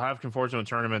will have Conforto in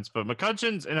tournaments. But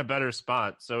McCutcheon's in a better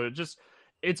spot, so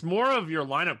it's more of your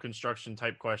lineup construction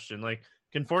type question. Like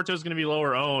Conforto's going to be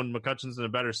lower owned. McCutcheon's in a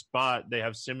better spot. They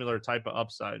have similar type of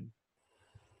upside.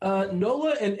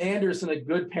 Nola and Anderson, a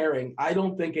good pairing. I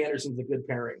don't think Anderson's a good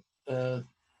pairing. Or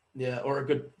a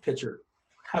good pitcher.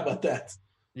 How about that?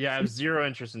 Yeah, I have zero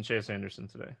interest in Chase Anderson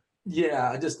today.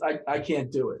 Yeah, I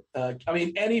can't do it. I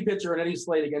mean, any pitcher in any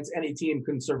slate against any team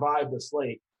can survive the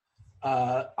slate.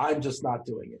 I'm just not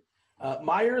doing it.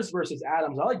 Myers versus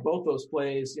Adams. I like both those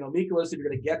plays. Mikolas, if you're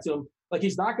going to get to him, like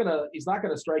he's not gonna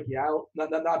strike you out.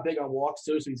 Not big on walks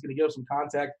too, so he's going to give up some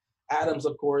contact. Adams,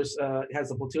 of course, has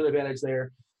the platoon advantage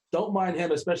there. Don't mind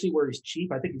him, especially where he's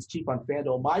cheap. I think he's cheap on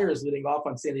FanDuel. Myers leading off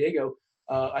on San Diego.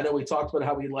 I know we talked about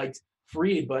how we liked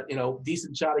Fried, but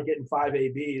decent shot at getting 5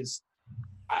 ABs.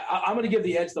 I'm going to give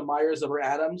the edge to Myers over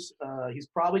Adams. He's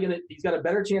got a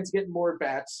better chance of getting more at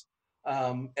bats.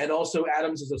 And also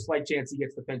Adams is a slight chance he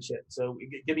gets the pinch hit. So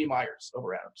give me Myers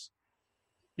over Adams.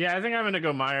 Yeah, I think I'm going to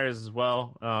go Myers as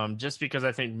well. Just because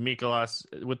I think Mikolas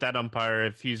with that umpire,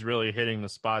 if he's really hitting the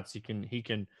spots, he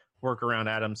can work around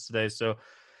Adams today. So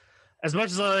as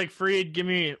much as I like Fried, give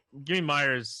me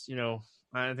Myers.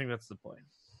 I think that's the play.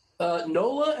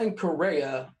 Nola and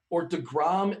Correa or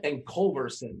DeGrom and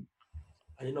Culberson.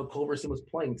 I didn't know Culberson was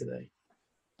playing today.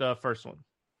 The first one.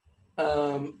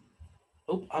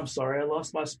 I'm sorry. I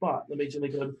lost my spot. Let me just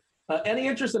make it. Any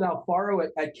interest in Alfaro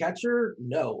at catcher?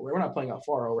 No. We're not playing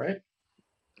Alfaro, right?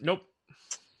 Nope.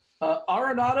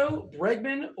 Arenado,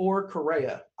 Bregman, or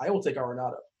Correa? I will take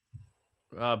Arenado.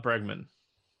 Bregman.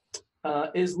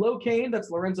 Is Kane,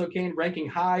 that's Lorenzo Kane, ranking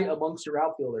high amongst your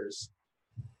outfielders?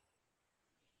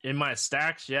 In my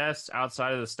stacks, yes.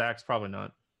 Outside of the stacks, probably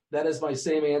not. That is my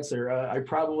same answer. I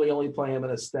probably only play him in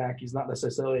a stack. He's not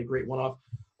necessarily a great one-off.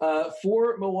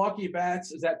 For Milwaukee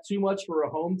bats, is that too much for a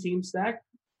home team stack?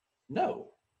 No.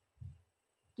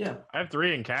 Yeah. I have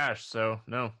 3 in cash, so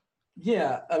no.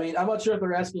 Yeah. I mean, I'm not sure if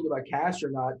they're asking about cash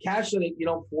or not. Cash, you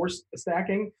don't force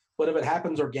stacking, but if it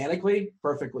happens organically,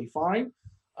 perfectly fine.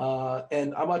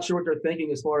 And I'm not sure what they're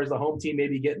thinking as far as the home team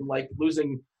maybe getting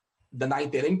losing the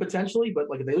 9th inning potentially, but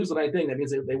if they lose the 9th inning, that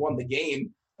means they won the game,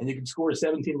 and you can score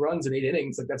 17 runs in 8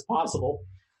 innings. That's possible.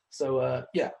 So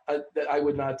I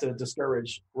would not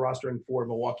discourage rostering for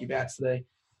Milwaukee bats today.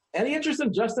 Any interest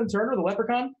in Justin Turner, the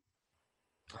Leprechaun?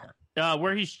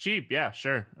 Where he's cheap, yeah,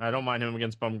 sure. I don't mind him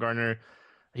against Bumgarner.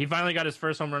 He finally got his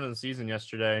first home run of the season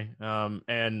yesterday,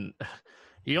 and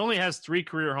he only has 3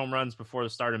 career home runs before the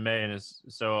start of May,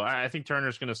 so I think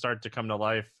Turner's going to start to come to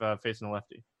life facing the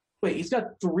lefty. Wait, he's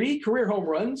got 3 career home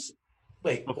runs?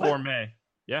 Wait, before what? May.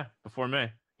 Yeah, before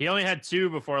May. He only had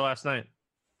 2 before last night.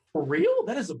 For real?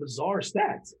 That is a bizarre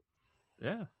stat.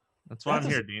 Yeah, that's why I'm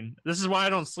here, Dean. This is why I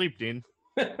don't sleep, Dean.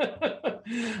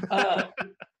 I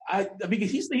mean,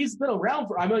 he's been around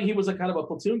for. I know he was a kind of a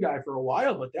platoon guy for a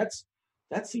while, but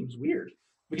that seems weird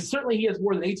because certainly he has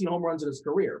more than 18 home runs in his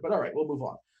career. But all right, we'll move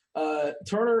on.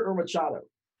 Turner or Machado?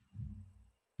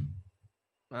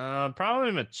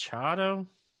 Probably Machado.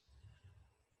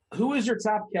 Who is your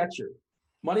top catcher?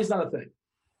 Money's not a thing.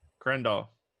 Grindal.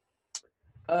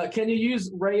 Can you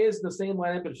use Reyes the same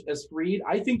lineup as Fried?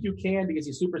 I think you can because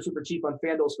he's super, super cheap on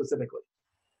FanDuel specifically.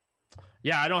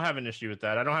 Yeah, I don't have an issue with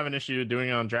that. I don't have an issue doing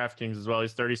it on DraftKings as well.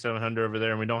 He's 3,700 over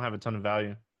there, and we don't have a ton of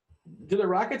value. Do the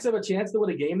Rockets have a chance to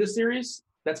win a game this series?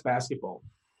 That's basketball.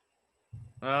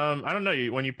 I don't know.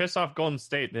 When you piss off Golden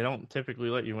State, they don't typically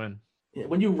let you win. Yeah,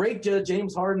 when you rake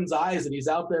James Harden's eyes and he's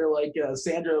out there like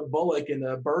Sandra Bullock in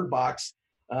the Bird Box,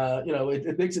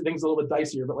 it makes things a little bit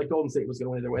dicier. But like Golden State was going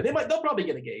to win either way. They'll probably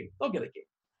get a game. They'll get a game.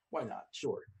 Why not?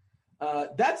 Sure.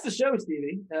 That's the show,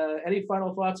 Stevie. Any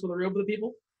final thoughts for the real for the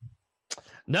people?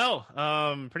 No,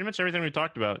 pretty much everything we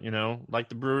talked about. Like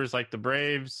the Brewers, like the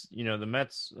Braves. The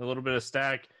Mets, a little bit of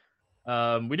stack.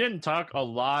 We didn't talk a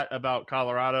lot about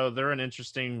Colorado. They're an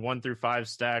interesting 1 through 5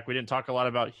 stack. We didn't talk a lot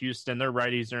about Houston. Their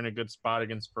righties are in a good spot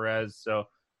against Perez. So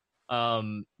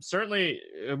certainly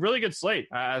a really good slate.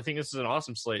 I think this is an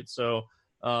awesome slate. So,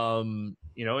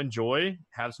 enjoy,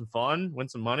 have some fun, win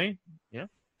some money. Yeah.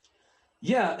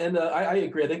 Yeah, and I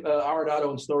agree. I think Arenado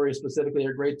and Story specifically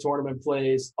are great tournament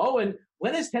plays. Oh, and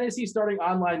when is Tennessee starting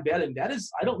online betting? That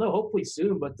is, I don't know, hopefully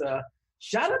soon, but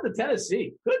shout out to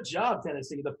Tennessee. Good job,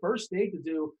 Tennessee. The first state to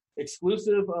do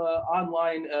exclusive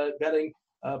online betting.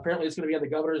 Apparently, it's going to be on the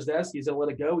governor's desk. He's going to let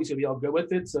it go. He's going to be all good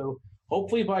with it. So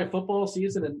hopefully by football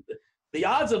season, and the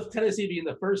odds of Tennessee being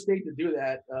the first state to do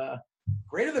that,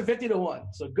 greater than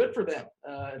 50-1. So good for them.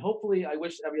 And hopefully, I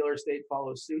wish every other state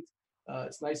follows suit.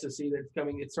 It's nice to see that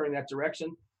it's turning that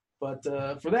direction. But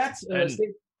for that,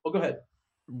 go ahead.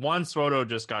 Juan Soto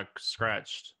just got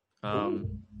scratched.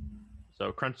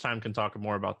 So Crunch Time can talk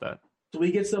more about that. Do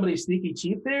we get somebody sneaky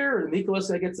cheap there? Or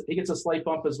Nicholas, he gets a slight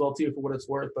bump as well, too, for what it's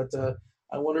worth. But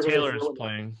I wonder Taylor's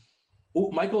playing.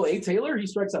 Oh, Michael A. Taylor? He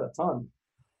strikes out a ton.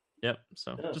 Yep.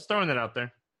 So just throwing that out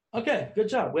there. Okay. Good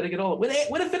job. Way to get all. Way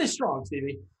to finish strong,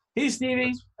 Stevie. Hey,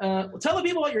 Stevie. Tell the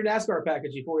people about your NASCAR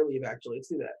package before we leave, actually. Let's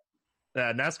do that.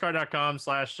 NASCAR.com/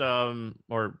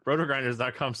 or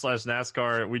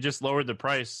rotogrinders.com/NASCAR. We just lowered the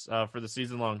price for the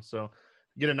season long. So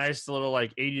you get a nice little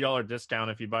like $80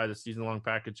 discount if you buy the season long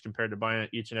package compared to buying it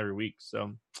each and every week.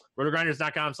 So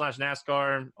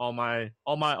rotogrinders.com/NASCAR. All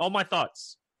my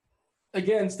thoughts.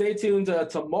 Again, stay tuned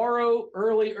tomorrow.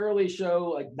 Early show,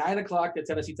 like 9:00 at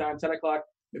Tennessee time, 10:00,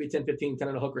 maybe 10:15, 10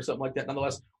 and a hook or something like that.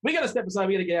 Nonetheless, we got to step aside.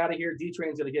 We got to get out of here.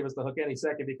 D-Train's going to give us the hook any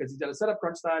second because he's got to set up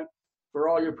crunch time for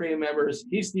all your premium members.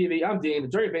 He's Stevie. I'm Dean.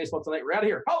 Enjoy your baseball tonight. We're out of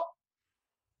here. Ho!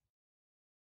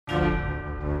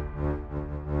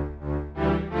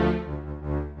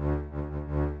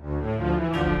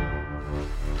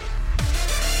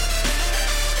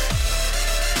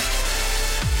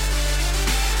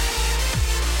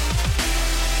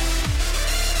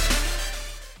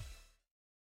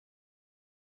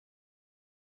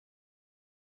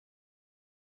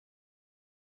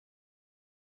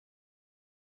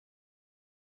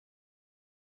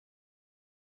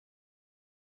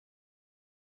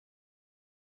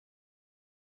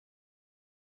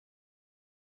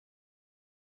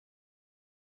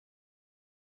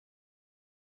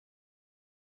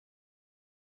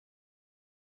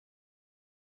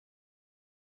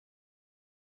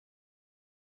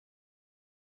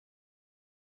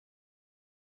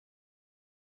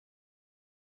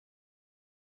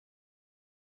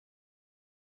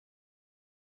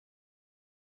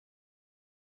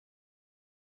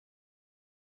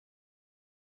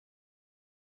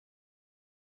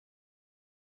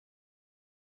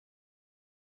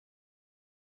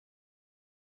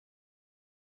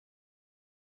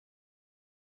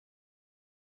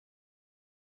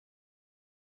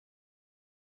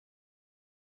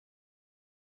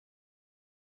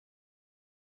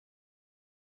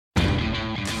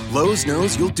 Lowe's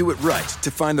knows you'll do it right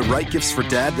to find the right gifts for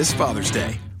Dad this Father's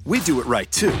Day. We do it right,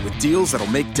 too, with deals that'll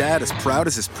make Dad as proud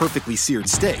as his perfectly seared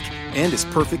steak and his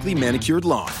perfectly manicured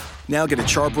lawn. Now get a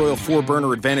Charbroil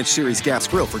 4-burner Advantage Series gas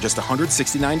grill for just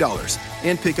 $169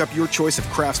 and pick up your choice of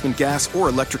Craftsman gas or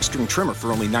electric string trimmer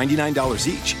for only $99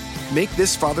 each. Make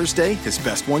this Father's Day his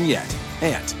best one yet.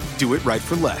 And do it right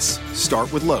for less.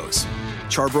 Start with Lowe's.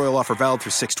 Charbroil offer valid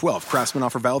through 6/12. Craftsman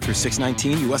offer valid through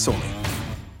 6/19, U.S. only.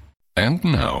 And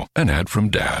now, an ad from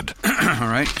Dad. All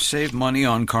right, save money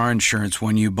on car insurance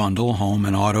when you bundle home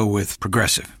and auto with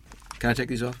Progressive. Can I take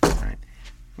these off? All right.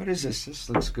 What is this? This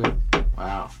looks good.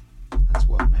 Wow, that's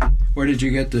well made. Where did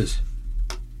you get this?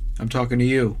 I'm talking to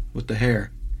you with the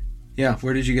hair. Yeah,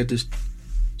 where did you get this?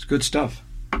 It's good stuff.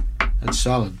 That's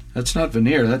solid. That's not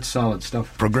veneer. That's solid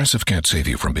stuff. Progressive can't save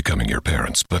you from becoming your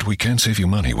parents, but we can save you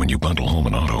money when you bundle home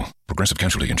and auto. Progressive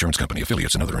Casualty Insurance Company,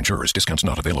 affiliates, and other insurers. Discounts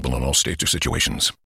not available in all states or situations.